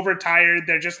everyone's overtired.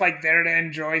 They're just like there to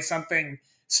enjoy something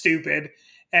stupid,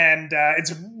 and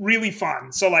it's really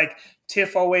fun. So like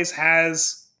TIFF always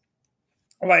has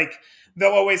like they'll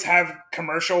always have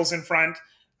commercials in front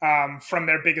from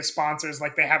their biggest sponsors.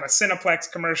 Like they have a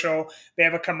Cineplex commercial. They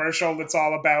have a commercial that's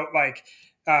all about like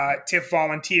TIFF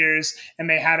volunteers, and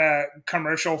they had a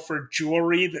commercial for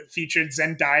jewelry that featured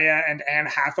Zendaya and Anne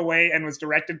Hathaway and was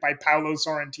directed by Paolo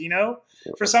Sorrentino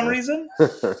for some reason.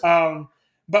 Okay.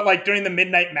 But like during the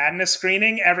Midnight Madness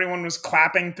screening, everyone was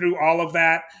clapping through all of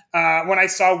that. When I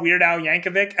saw Weird Al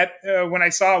Yankovic, when I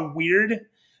saw Weird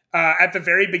at the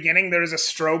very beginning, there was a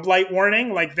strobe light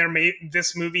warning. Like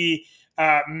this movie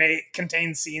may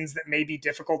contain scenes that may be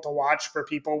difficult to watch for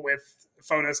people with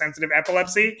photosensitive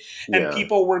epilepsy, and Yeah.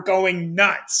 people were going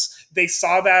nuts. They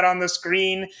saw that on the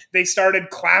screen. They started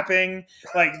clapping,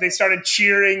 like they started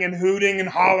cheering and hooting and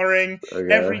hollering.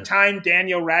 Every Okay. time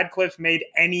Daniel Radcliffe made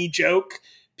any joke,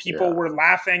 people Yeah. were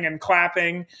laughing and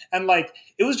clapping, and like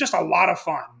it was just a lot of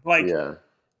fun. Like Yeah.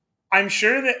 I'm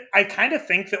sure that I kind of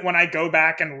think that when I go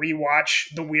back and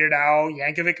rewatch the Weird Al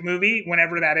Yankovic movie,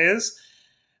 whenever that is,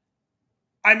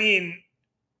 I mean,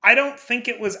 I don't think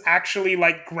it was actually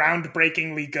like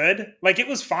groundbreakingly good. Like it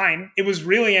was fine. It was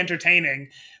really entertaining,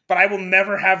 but I will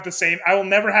never have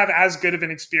as good of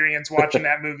an experience watching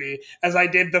that movie as I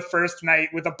did the first night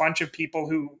with a bunch of people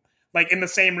who like in the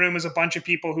same room as a bunch of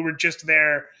people who were just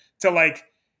there to like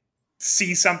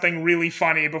see something really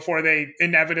funny before they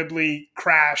inevitably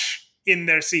crash in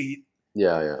their seat.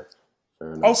 Yeah. Yeah.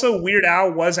 Fair enough. Also, Weird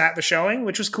Al was at the showing,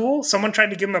 which was cool. Someone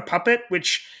tried to give him a puppet,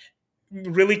 which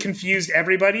really confused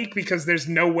everybody because there's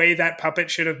no way that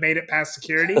puppet should have made it past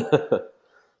security.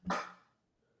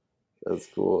 That's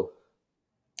cool.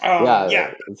 Yeah,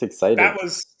 Yeah, it's exciting. that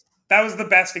was that was the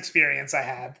best experience I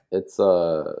had. It's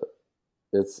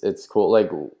it's cool. Like,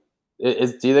 do you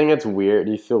think it's weird?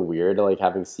 Do you feel weird like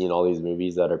having seen all these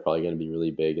movies that are probably going to be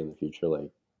really big in the future, like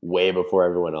way before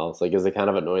everyone else? Like, is it kind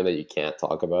of annoying that you can't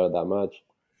talk about it that much,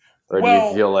 or do you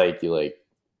Well, feel like you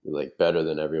like better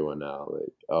than everyone now?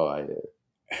 Like, oh, I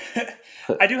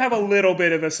I do have a little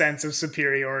bit of a sense of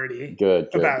superiority good,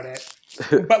 good. about it.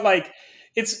 But like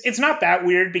it's not that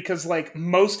weird because like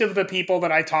most of the people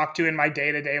that I talk to in my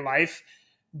day-to-day life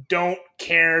don't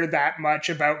care that much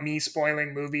about me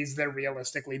spoiling movies they're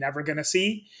realistically never going to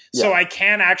see. Yeah. So I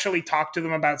can actually talk to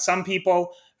them about some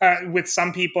people with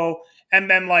some people, and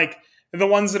then like the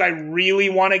ones that I really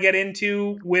want to get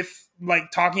into with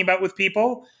like talking about with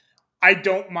people, I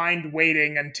don't mind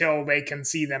waiting until they can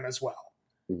see them as well.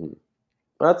 Hmm.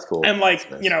 That's cool. And That's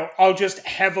like, nice. I'll just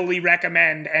heavily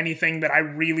recommend anything that I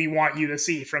really want you to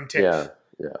see from Yeah, TIFF.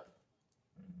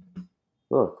 yeah.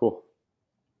 Oh, cool.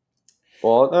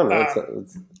 Well, I don't know. Um,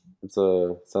 It's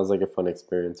a sounds like a fun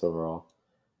experience overall.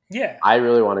 yeah, I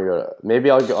really want to go to. Maybe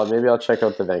I'll go. Maybe I'll check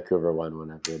out the Vancouver one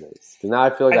whenever it is. Because now I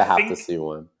feel like I I have to think see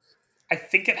one. I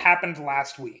think it happened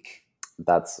last week.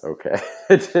 That's okay.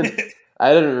 I didn't.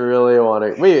 I didn't really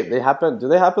want to. Wait, they happen. Do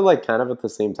they happen like kind of at the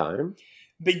same time?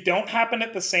 They don't happen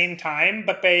at the same time,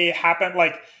 but they happen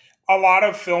like a lot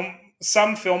of film.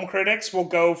 Some film critics will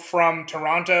go from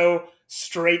Toronto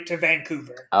straight to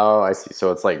Vancouver. Oh, I see.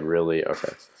 So it's like really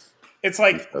okay. It's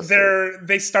like Interesting.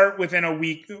 they start within a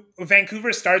week.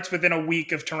 Vancouver starts within a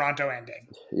week of Toronto ending.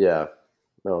 Yeah.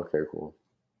 Oh, okay. Cool.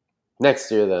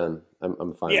 Next year, then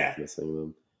I'm fine with Yeah,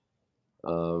 missing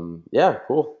them. Yeah.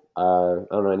 Cool. I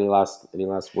don't know. Any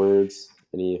last words?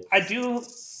 Any I do.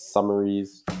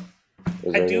 summaries?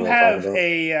 Is I there anything you do want to talk have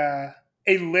about?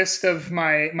 a list of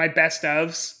my best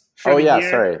ofs for Oh the yeah. year.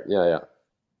 Sorry. Yeah. Yeah.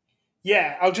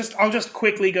 Yeah, I'll just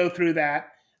quickly go through that.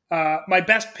 My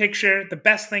best picture, the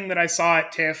best thing that I saw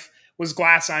at TIFF was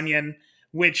Glass Onion,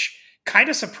 which kind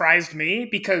of surprised me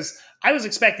because I was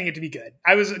expecting it to be good.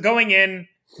 I was going in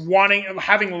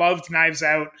having loved Knives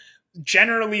Out,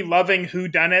 generally loving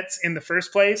whodunits in the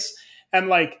first place, and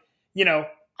like you know,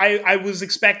 I was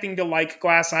expecting to like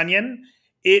Glass Onion.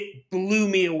 It blew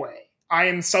me away. I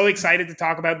am so excited to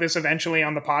talk about this eventually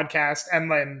on the podcast, and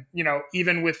then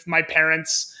even with my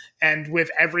parents and with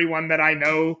everyone that I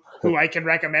know who I can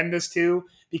recommend this to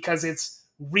because it's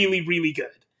really, really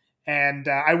good. And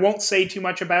I won't say too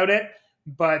much about it,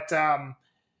 but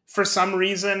for some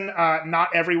reason, not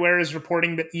everywhere is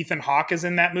reporting that Ethan Hawke is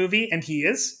in that movie, and he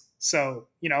is. So,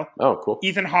 Oh, cool.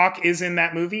 Ethan Hawke is in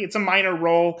that movie. It's a minor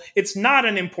role. It's not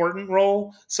an important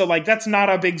role. So, like, that's not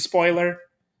a big spoiler.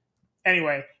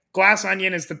 Anyway, Glass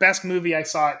Onion is the best movie I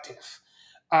saw at TIFF.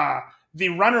 The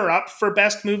runner-up for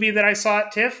best movie that I saw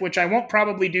at TIFF, which I won't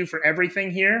probably do for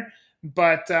everything here,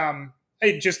 but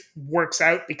it just works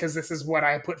out because this is what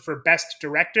I put for best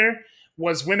director,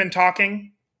 was Women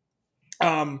Talking.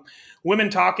 Um, Women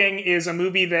Talking is a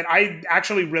movie that I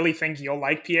actually really think you'll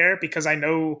like, Pierre, because I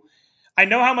know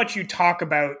how much you talk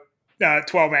about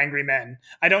 12 Angry Men.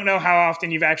 I don't know how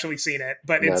often you've actually seen it,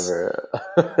 but Never.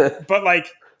 like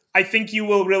I think you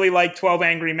will really like 12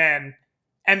 Angry Men.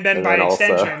 And then And by then also,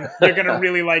 extension, you're going to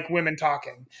really like Women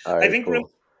Talking. all I right, think really,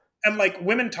 cool. and like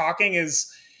Women Talking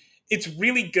it's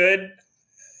really good.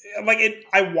 Like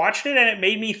I watched it and it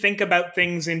made me think about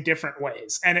things in different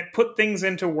ways, and it put things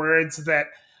into words that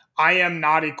I am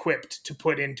not equipped to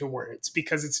put into words,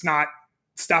 because it's not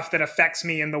stuff that affects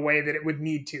me in the way that it would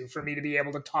need to for me to be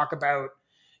able to talk about,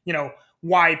 you know,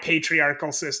 why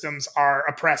patriarchal systems are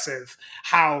oppressive,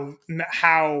 how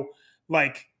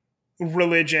like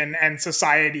religion and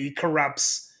society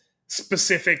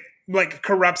specific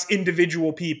corrupts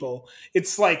individual people.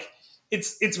 It's like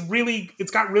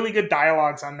it's got really good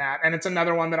dialogues on that, and it's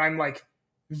another one that I'm like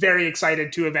very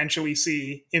excited to eventually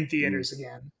see in Mm. theaters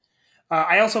again.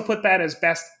 I also put that as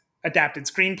best adapted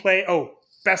screenplay. Oh,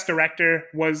 best director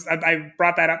was I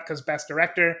brought that up because best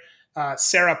director,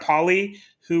 Sarah Polley,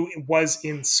 who was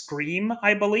in Scream,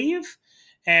 I believe,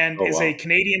 and Oh is a wow.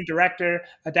 Canadian director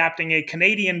adapting a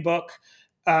Canadian book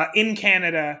in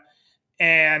Canada,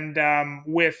 and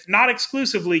with not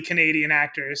exclusively Canadian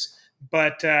actors,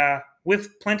 but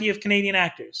with plenty of Canadian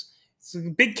actors. It's a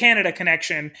big Canada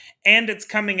connection, and it's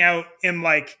coming out in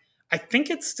like, I think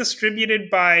it's distributed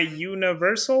by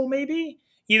Universal, maybe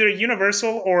either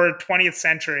Universal or 20th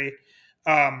Century.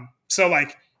 So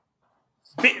like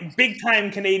big time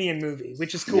Canadian movie,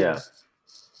 which is Yeah. cool.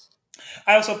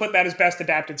 I also put that as best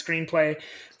adapted screenplay.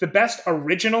 The best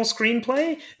original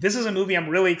screenplay. This is a movie I'm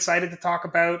really excited to talk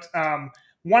about.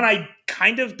 One I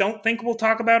kind of don't think we'll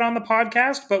talk about on the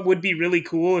podcast, but would be really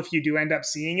cool if you do end up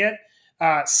seeing it.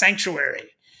 Sanctuary.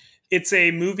 It's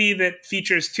a movie that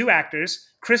features two actors,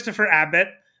 Christopher Abbott,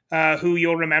 who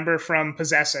you'll remember from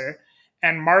Possessor,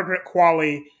 and Margaret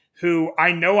Qualley, who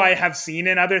I know I have seen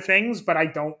in other things, but I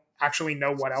don't actually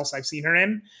know what else I've seen her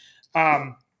in.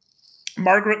 Um,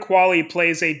 Margaret Qualley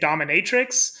plays a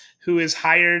dominatrix who is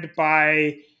hired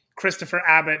by Christopher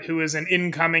Abbott, who is an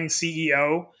incoming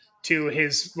CEO to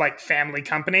his like family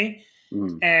company.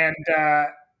 Mm. And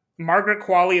Margaret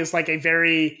Qualley is like a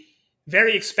very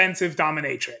expensive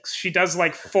dominatrix. She does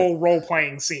like full role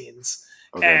playing scenes,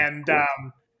 Okay, and cool.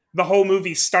 the whole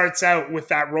movie starts out with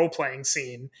that role playing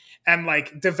scene and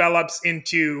like develops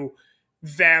into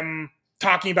them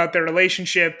talking about their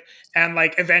relationship, and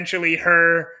like eventually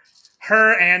her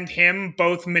and him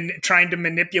both trying to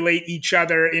manipulate each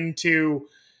other into,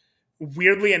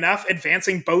 weirdly enough,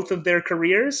 advancing both of their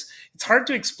careers. It's hard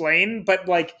to explain, but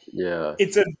like Yeah.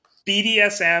 it's a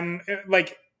BDSM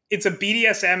like it's a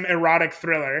BDSM erotic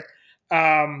thriller.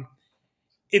 Um,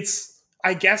 it's,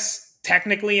 I guess,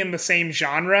 technically in the same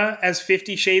genre as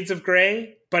 50 Shades of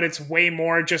Grey, but it's way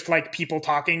more just like people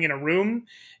talking in a room,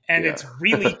 and Yeah. it's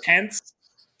really tense.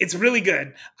 It's really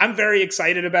good. I'm very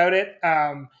excited about it.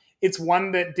 It's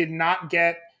one that did not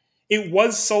get, it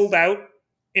was sold out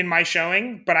in my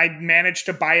showing, but I managed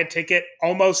to buy a ticket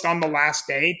almost on the last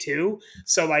day too.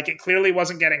 So like it clearly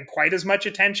wasn't getting quite as much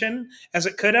attention as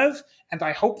it could have. And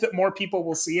I hope that more people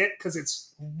will see it because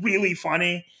it's really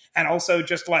funny, and also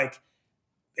just like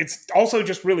it's also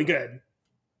just really good.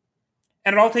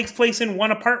 And it all takes place in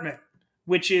one apartment,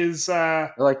 which is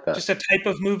I like that. just a type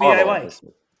of movie I Model like. office.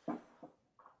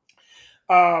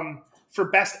 For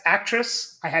Best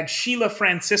Actress, I had Sheila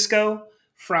Francisco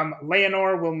from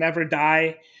Leonore Will Never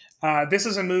Die. This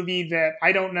is a movie that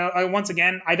I don't know. Once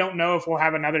again, I don't know if we'll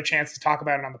have another chance to talk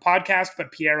about it on the podcast,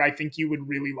 but Pierre, I think you would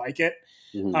really like it.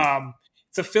 Hmm. Um,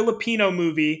 it's a Filipino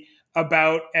movie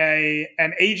about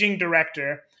an aging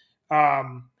director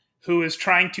who is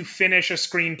trying to finish a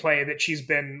screenplay that she's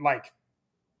been like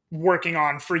working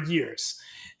on for years.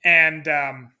 And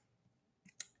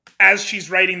as she's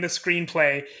writing the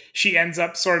screenplay, she ends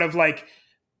up sort of like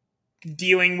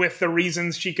dealing with the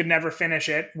reasons she could never finish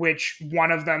it, which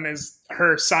one of them is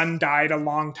her son died a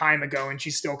long time ago and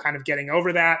she's still kind of getting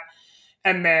over that.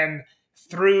 And then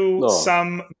through No.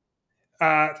 some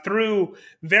through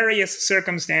various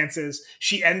circumstances,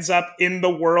 she ends up in the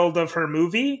world of her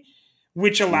movie,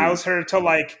 which Mm. allows her to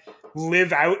like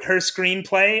live out her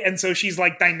screenplay. And so she's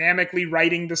like dynamically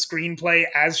writing the screenplay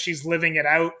as she's living it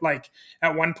out. Like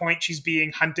at one point, she's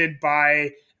being hunted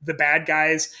by the bad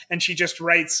guys, and she just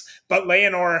writes, but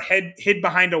Leonore hid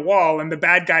behind a wall and the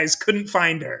bad guys couldn't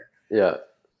find her. Yeah.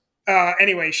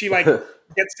 Anyway, she like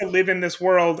gets to live in this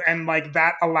world, and like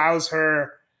that allows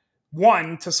her,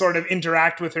 one, to sort of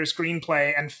interact with her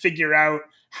screenplay and figure out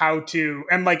how to,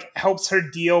 and like helps her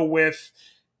deal with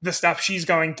the stuff she's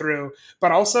going through,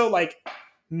 but also like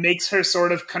makes her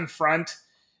sort of confront,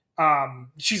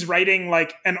 she's writing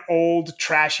like an old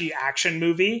trashy action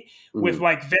movie with Hmm.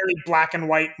 like very black and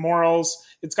white morals.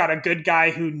 It's got a good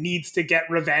guy who needs to get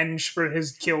revenge for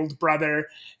his killed brother,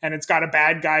 and it's got a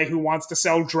bad guy who wants to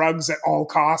sell drugs at all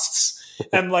costs.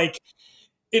 And like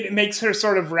it makes her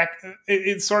sort of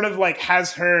it sort of like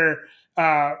has her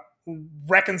uh,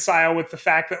 reconcile with the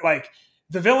fact that like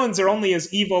the villains are only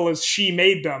as evil as she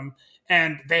made them,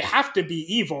 and they have to be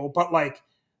evil. But like,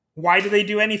 why do they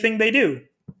do anything they do?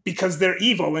 Because they're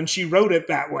evil, and she wrote it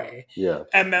that way. Yeah.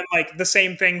 And then like the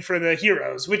same thing for the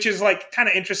heroes, which is like kind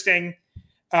of interesting.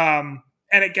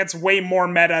 And it gets way more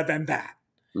meta than that.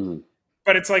 Mhm.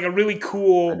 But it's like a really I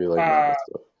cool do like meta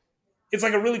stuff. it's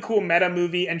like a really cool meta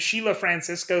movie, and Sheila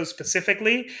Francisco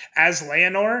specifically as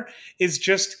Leonor is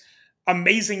just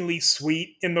amazingly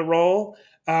sweet in the role.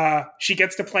 She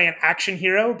gets to play an action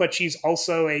hero, but she's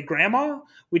also a grandma,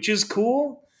 which is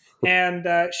cool. And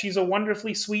she's a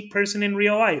wonderfully sweet person in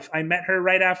real life. I met her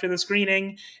right after the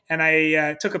screening, and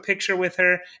I took a picture with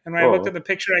her. And when I looked at Oh, the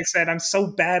picture, I said, "I'm so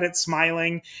bad at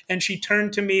smiling." And she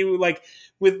turned to me like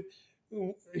with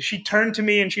she turned to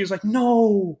me and she was like,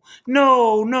 "No,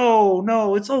 no, no,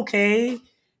 no, it's okay." Like,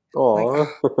 oh,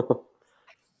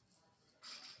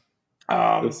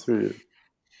 um, that's sweet.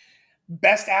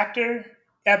 best actor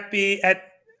at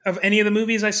of any of the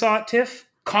movies I saw at TIFF,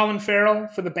 Colin Farrell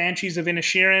for the Banshees of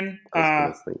Inisherin.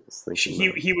 Was thinking He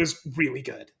that. he was really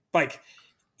good. Like,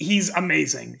 he's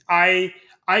amazing. I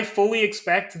fully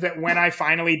expect that when I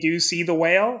finally do see The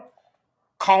Whale,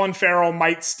 Colin Farrell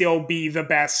might still be the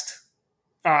best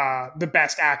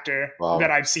actor that Wow.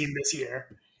 I've seen this year.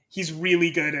 He's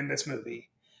really good in this movie,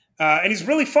 and he's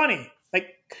really funny. Like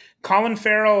Colin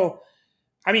Farrell.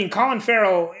 I mean, Colin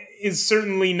Farrell is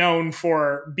certainly known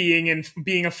for being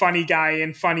a funny guy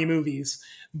in funny movies,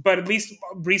 but at least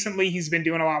recently he's been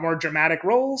doing a lot more dramatic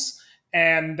roles,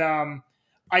 and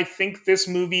I think this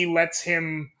movie lets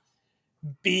him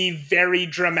be very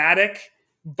dramatic,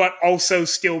 but also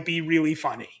still be really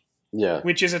funny, Yeah.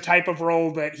 which is a type of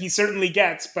role that he certainly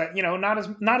gets, but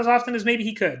not as often as maybe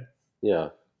he could. Yeah.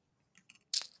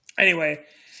 Anyway,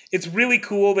 it's really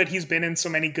cool that he's been in so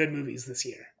many good movies this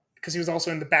year because he was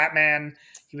also in the Batman.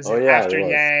 He was Oh in yeah, it After was.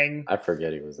 Yang. I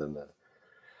forget he was in that.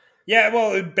 Yeah,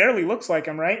 well, it barely looks like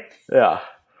him, right? Yeah.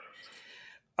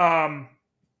 Um,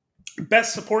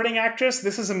 Best Supporting Actress.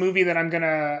 This is a movie that I'm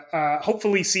gonna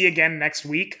hopefully see again next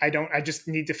week. I don't. I just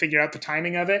need to figure out the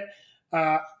timing of it.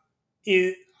 Uh,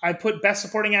 it I put Best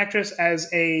Supporting Actress as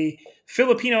a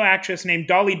Filipino actress named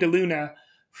Dolly DeLuna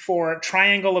for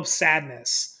Triangle of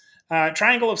Sadness.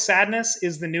 Triangle of Sadness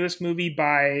is the newest movie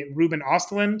by Ruben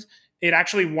Ostlund. It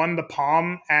actually won the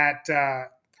Palm at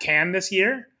Cannes this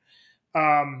year.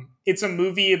 It's a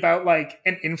movie about like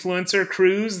an influencer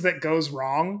cruise that goes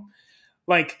wrong.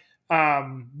 Like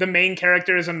the main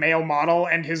character is a male model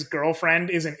and his girlfriend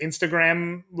is an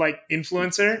Instagram like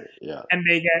influencer, Yeah. and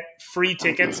they get free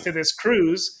tickets to this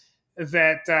cruise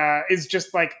that is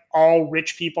just like all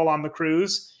rich people on the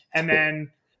cruise, and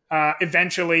then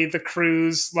eventually the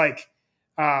cruise like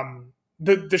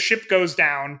the ship goes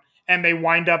down and they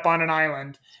wind up on an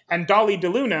island, and Dolly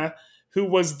DeLuna, who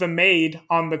was the maid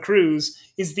on the cruise,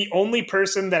 is the only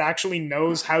person that actually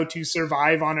knows how to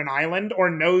survive on an island or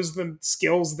knows the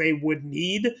skills they would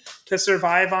need to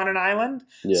survive on an island.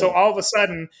 So Yeah. all of a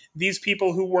sudden, these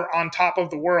people who were on top of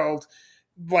the world,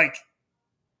 like,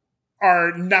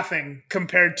 are nothing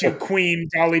compared to Queen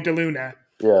Dolly DeLuna.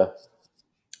 Yeah.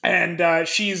 And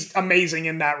she's amazing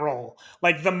in that role.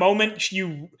 Like the moment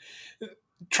you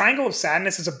Triangle of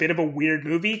Sadness is a bit of a weird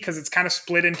movie because it's kind of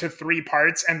split into three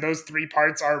parts, and those three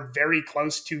parts are very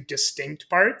close to distinct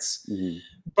parts. Mhm.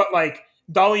 But like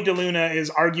Dolly DeLuna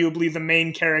is arguably the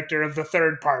main character of the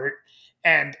third part,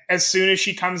 and as soon as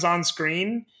she comes on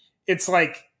screen, it's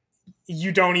like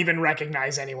you don't even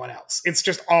recognize anyone else. It's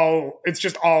just all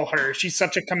her. She's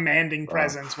such a commanding Wow.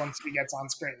 presence once she gets on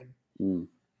screen. Mm.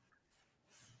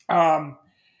 Um,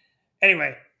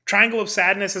 Anyway, Triangle of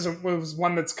Sadness was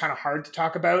one that's kind of hard to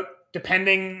talk about.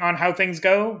 Depending on how things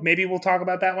go, maybe we'll talk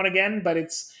about that one again. But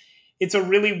it's a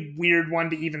really weird one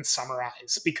to even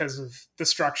summarize because of the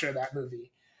structure of that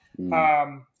movie. Mm.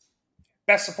 Um,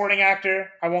 Best Supporting Actor.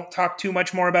 I won't talk too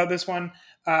much more about this one.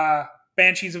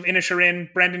 Banshees of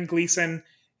Inisherin. Brendan Gleeson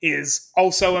is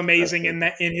also amazing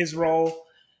Fantastic. in his role.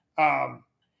 Um,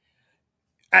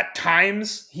 at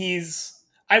times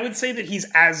I would say that he's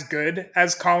as good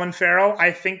as Colin Farrell. I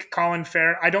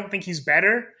don't think he's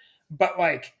better, but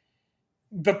like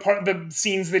the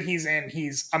scenes that he's in,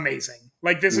 he's amazing.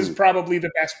 Like this is Mm. probably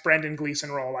the best Brendan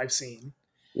Gleeson role I've seen.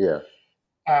 Yeah.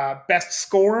 Best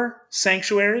score,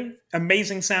 Sanctuary,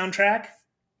 amazing soundtrack.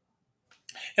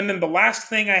 And then the last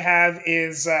thing I have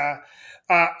is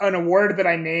an award that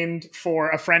I named for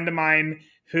a friend of mine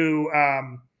who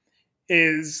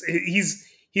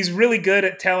he's really good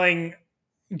at telling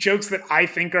jokes that I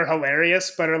think are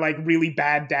hilarious, but are like really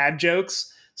bad dad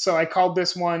jokes. So I called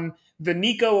this one the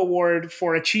Nico Award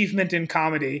for Achievement in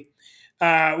Comedy,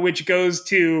 which goes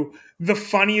to the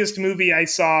funniest movie I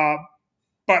saw,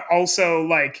 but also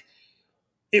like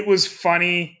it was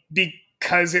funny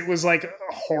because it was like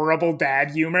horrible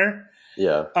dad humor.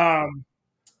 Yeah. Um,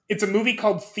 it's a movie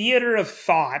called Theater of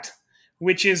Thought,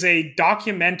 which is a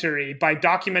documentary by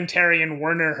documentarian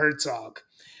Werner Herzog.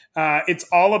 It's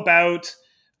all about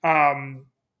um,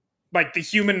 like the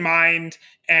human mind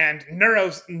and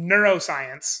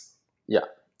neuroscience Yeah.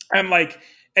 and like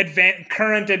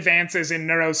current advances in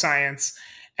neuroscience.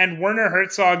 And Werner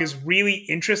Herzog is really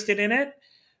interested in it,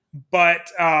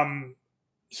 but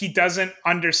he doesn't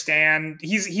understand.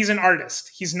 He's an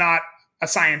artist. He's not a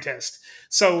scientist.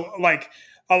 So like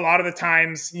a lot of the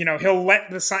times, he'll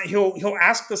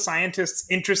ask the scientists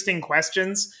interesting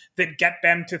questions that get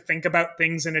them to think about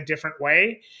things in a different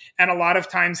way. And a lot of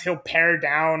times he'll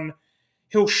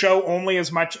show only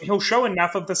as much, he'll show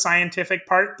enough of the scientific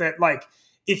part that like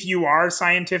if you are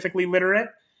scientifically literate,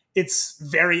 it's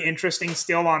very interesting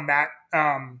still on that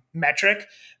metric,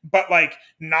 but like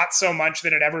not so much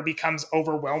that it ever becomes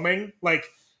overwhelming. Like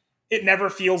it never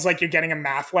feels like you're getting a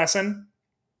math lesson.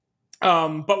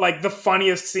 But like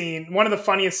one of the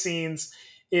funniest scenes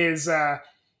is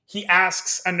he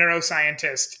asks a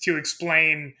neuroscientist to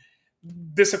explain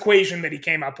this equation that he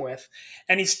came up with,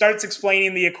 and he starts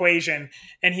explaining the equation,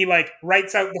 and he like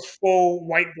writes out the full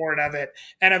whiteboard of it,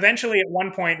 and eventually at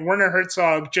one point Werner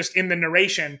Herzog just in the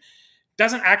narration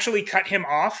doesn't actually cut him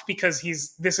off because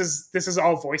this is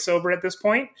all voiceover at this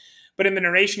point, but in the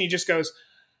narration he just goes,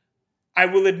 I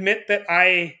will admit that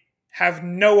I have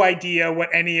no idea what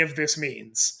any of this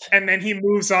means. And then he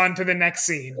moves on to the next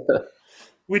scene,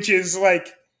 which is like,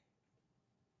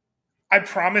 I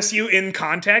promise you, in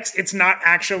context, it's not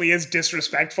actually as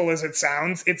disrespectful as it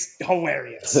sounds. It's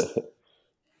hilarious.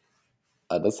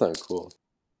 That sounds cool.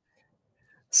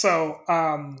 So,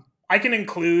 I can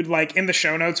include, like, in the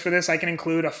show notes for this, I can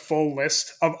include a full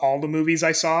list of all the movies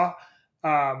I saw,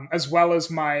 as well as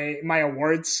my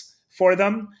awards for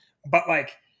them. But,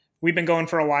 like, we've been going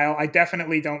for a while. I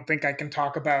definitely don't think I can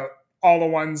talk about all the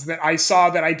ones that I saw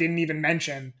that I didn't even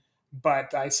mention.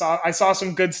 But I saw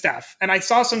some good stuff, and I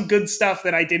saw some good stuff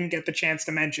that I didn't get the chance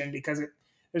to mention because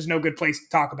there's no good place to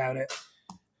talk about it.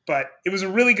 But it was a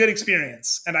really good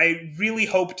experience, and I really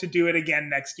hope to do it again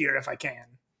next year if I can.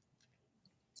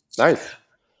 Nice.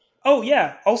 Oh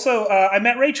yeah. Also, I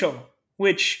met Rachel,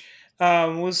 which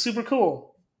was super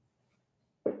cool.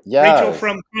 Rachel Yeah.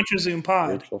 from Contra Zoom Pod.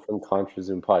 Rachel from Contra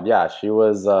Zoom Pod. Yeah, she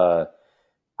was.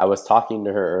 I was talking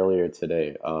to her earlier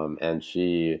today, and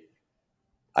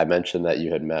I mentioned that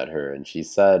you had met her, and she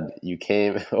said you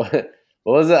came. What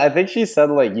was it? I think she said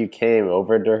like you came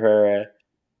over to her,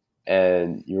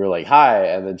 and you were like hi,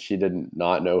 and then she did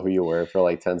not know who you were for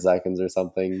like 10 seconds or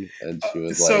something, and she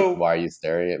was like, So "Why are you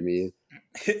staring at me?"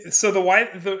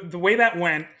 the way that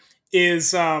went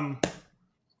is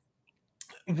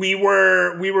we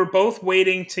were both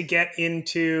waiting to get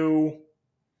into.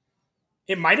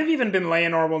 It might have even been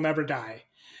Leonor Will Never Die,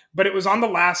 but it was on the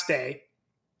last day,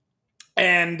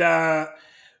 and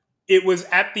it was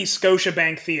at the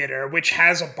Scotiabank Theater, which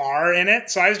has a bar in it.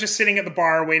 So I was just sitting at the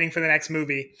bar waiting for the next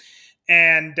movie,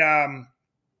 and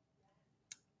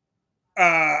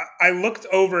I looked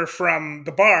over from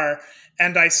the bar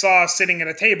and I saw sitting at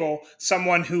a table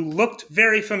someone who looked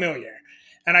very familiar.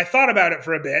 And I thought about it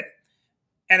for a bit,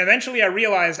 and eventually I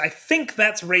realized I think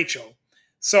that's Rachel.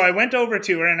 So I went over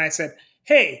to her and I said,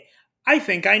 "Hey, I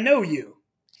think I know you."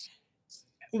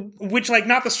 Which, like,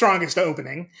 not the strongest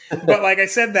opening, but like I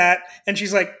said that, and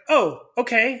she's like, "Oh,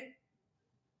 okay."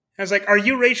 I was like, "Are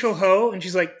you Rachel Ho?" And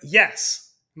she's like,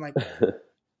 "Yes." I'm like,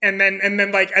 and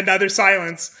then like another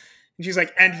silence, and she's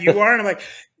like, "And you are?" And I'm like,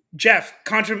 "Jeff,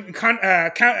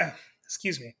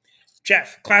 excuse me,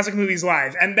 Jeff, Classic Movies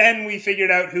Live." And then we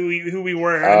figured out who we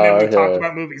were, and then Oh, we talked okay.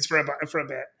 about movies for a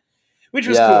bit, which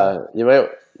was Yeah, cool. you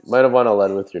might have want to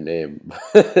lead with your name.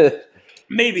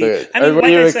 Maybe. So, I or mean, were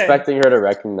like you I said, expecting her to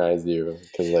recognize you?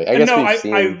 Because, like, I guess no, we've I,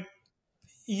 seen. I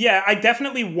yeah, I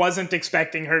definitely wasn't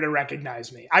expecting her to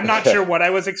recognize me. I'm not Okay. sure what I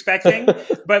was expecting,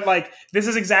 but like this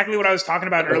is exactly what I was talking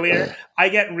about earlier. I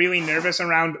get really nervous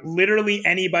around literally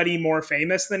anybody more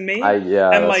famous than me. Yeah,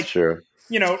 And that's like, true.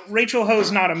 Rachel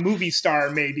Ho's not a movie star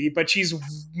maybe, but she's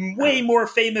way more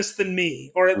famous than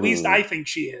me, or at least Mm, I think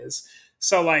she is.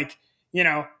 So like,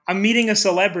 I'm meeting a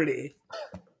celebrity.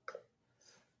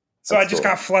 So I that's just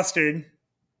cool. got flustered.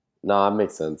 No, it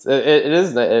makes sense. It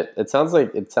is. It sounds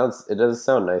like it sounds. It does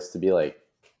sound nice to be like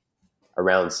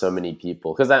around so many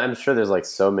people because I'm sure there's like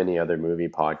so many other movie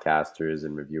podcasters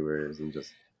and reviewers and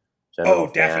just general Oh,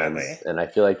 fans, definitely. and I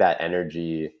feel like that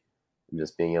energy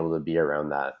just being able to be around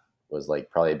that was like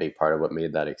probably a big part of what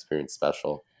made that experience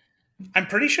special. I'm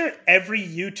pretty sure every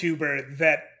YouTuber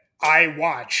that I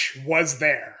watch was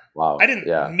there. I Wow. didn't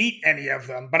Yeah. meet any of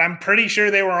them, but I'm pretty sure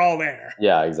they were all there.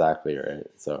 Yeah, exactly right.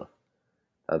 So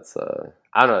that's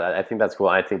I don't know. I think that's cool.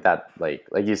 I think that like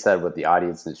you said with the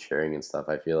audience and sharing and stuff,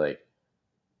 I feel like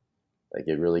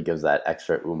it really gives that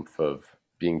extra oomph of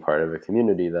being part of a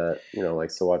community that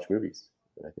likes to watch movies.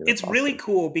 And I think that's It's really awesome.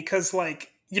 cool because,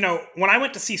 like, when I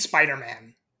went to see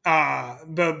Spider-Man,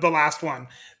 the last one,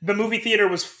 the movie theater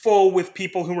was full with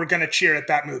people who were going to cheer at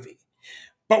that movie.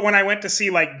 But when I went to see,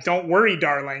 like, Don't Worry,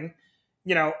 Darling,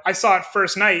 I saw it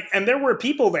first night, and there were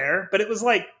people there, but it was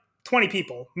like 20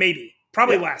 people, maybe,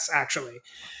 probably Yeah. less actually.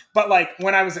 But like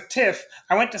when I was at TIFF,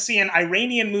 I went to see an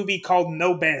Iranian movie called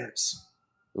No Bears,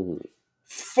 Hmm.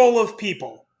 full of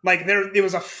people. Like it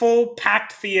was a full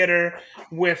packed theater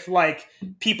with like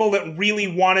people that really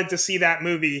wanted to see that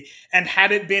movie. And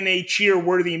had it been a cheer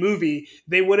worthy movie,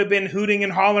 they would have been hooting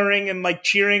and hollering and like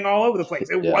cheering all over the place.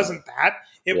 It Yeah. wasn't that.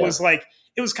 It Yeah. was like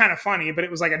it was kind of funny, but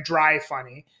it was like a dry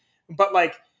funny. But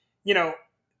like, you know,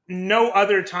 no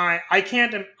other time I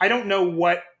don't know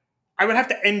what I would have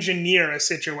to engineer a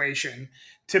situation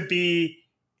to be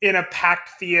in a packed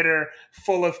theater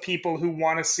full of people who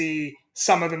want to see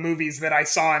some of the movies that I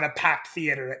saw in a packed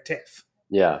theater at TIFF.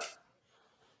 Yeah.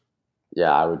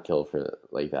 Yeah, I would kill for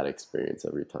like that experience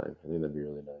every time. I think that'd be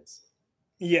really nice.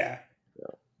 Yeah.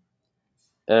 Yeah.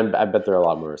 And I bet they're a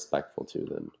lot more respectful too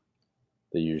than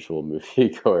the usual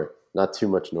moviegoer. Not too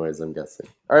much noise, I'm guessing,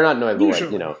 or not noise, but like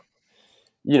Usually.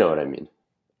 you know what I mean.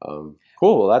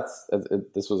 Cool. Well,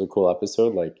 this was a cool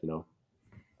episode. Like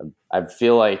I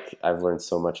feel like I've learned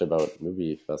so much about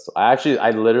movie festival.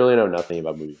 I literally know nothing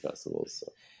about movie festivals.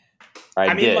 So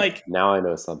I mean, did. like, Now I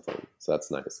know something, so that's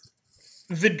nice.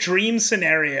 the dream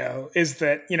scenario is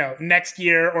that, next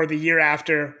year or the year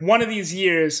after, one of these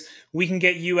years, we can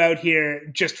get you out here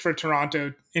just for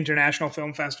Toronto International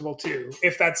Film Festival too,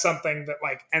 if that's something that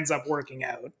like ends up working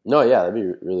out. No, yeah, that'd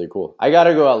be really cool. I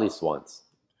gotta go at least once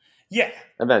Yeah.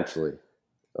 eventually.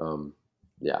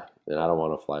 Yeah, and I don't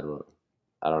want to fly to,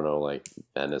 I don't know, like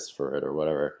Venice for it or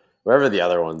whatever. Wherever the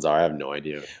other ones are, I have no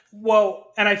idea. Well,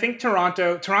 and I think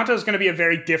Toronto is going to be a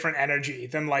very different energy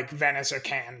than like Venice or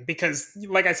Cannes because,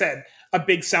 like I said, a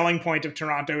big selling point of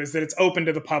Toronto is that it's open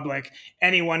to the public.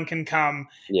 Anyone can come.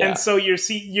 And Yeah, so you're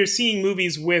seeing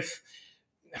movies with,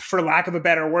 for lack of a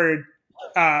better word,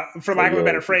 for lack of a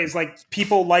better regular. phrase, like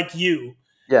people like you.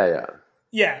 Yeah, yeah,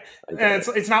 Yeah. I get And it.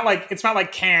 it's not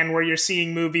like Cannes where you're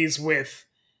seeing movies with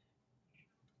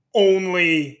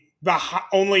only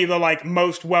the like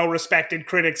most well-respected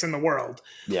critics in the world,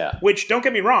 Yeah, which, don't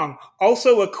get me wrong,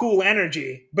 also a cool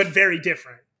energy, but very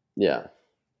different. yeah,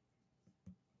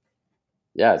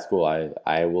 yeah. It's cool.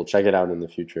 I will check it out in the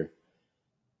future.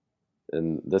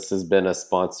 And this has been a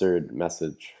sponsored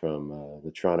message from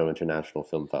the Toronto International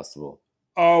Film Festival.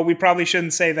 Oh, we probably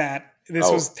shouldn't say that. This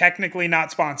was Oh, technically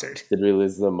not sponsored. did we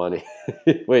lose the money?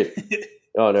 Wait.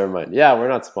 Oh, never mind. Yeah, we're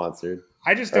not sponsored.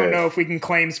 I just All don't right. know if we can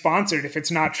claim sponsored if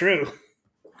it's not true.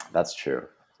 That's true.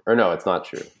 Or no, it's not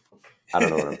true. I don't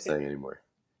know what I'm saying anymore.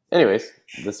 Anyways,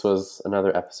 this was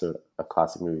another episode of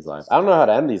Classic Movies Live. I don't know how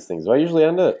to end these things. Do I usually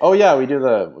end it? Oh, yeah, we do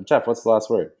the... Jeff, what's the last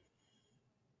word?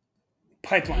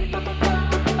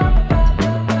 Pipeline.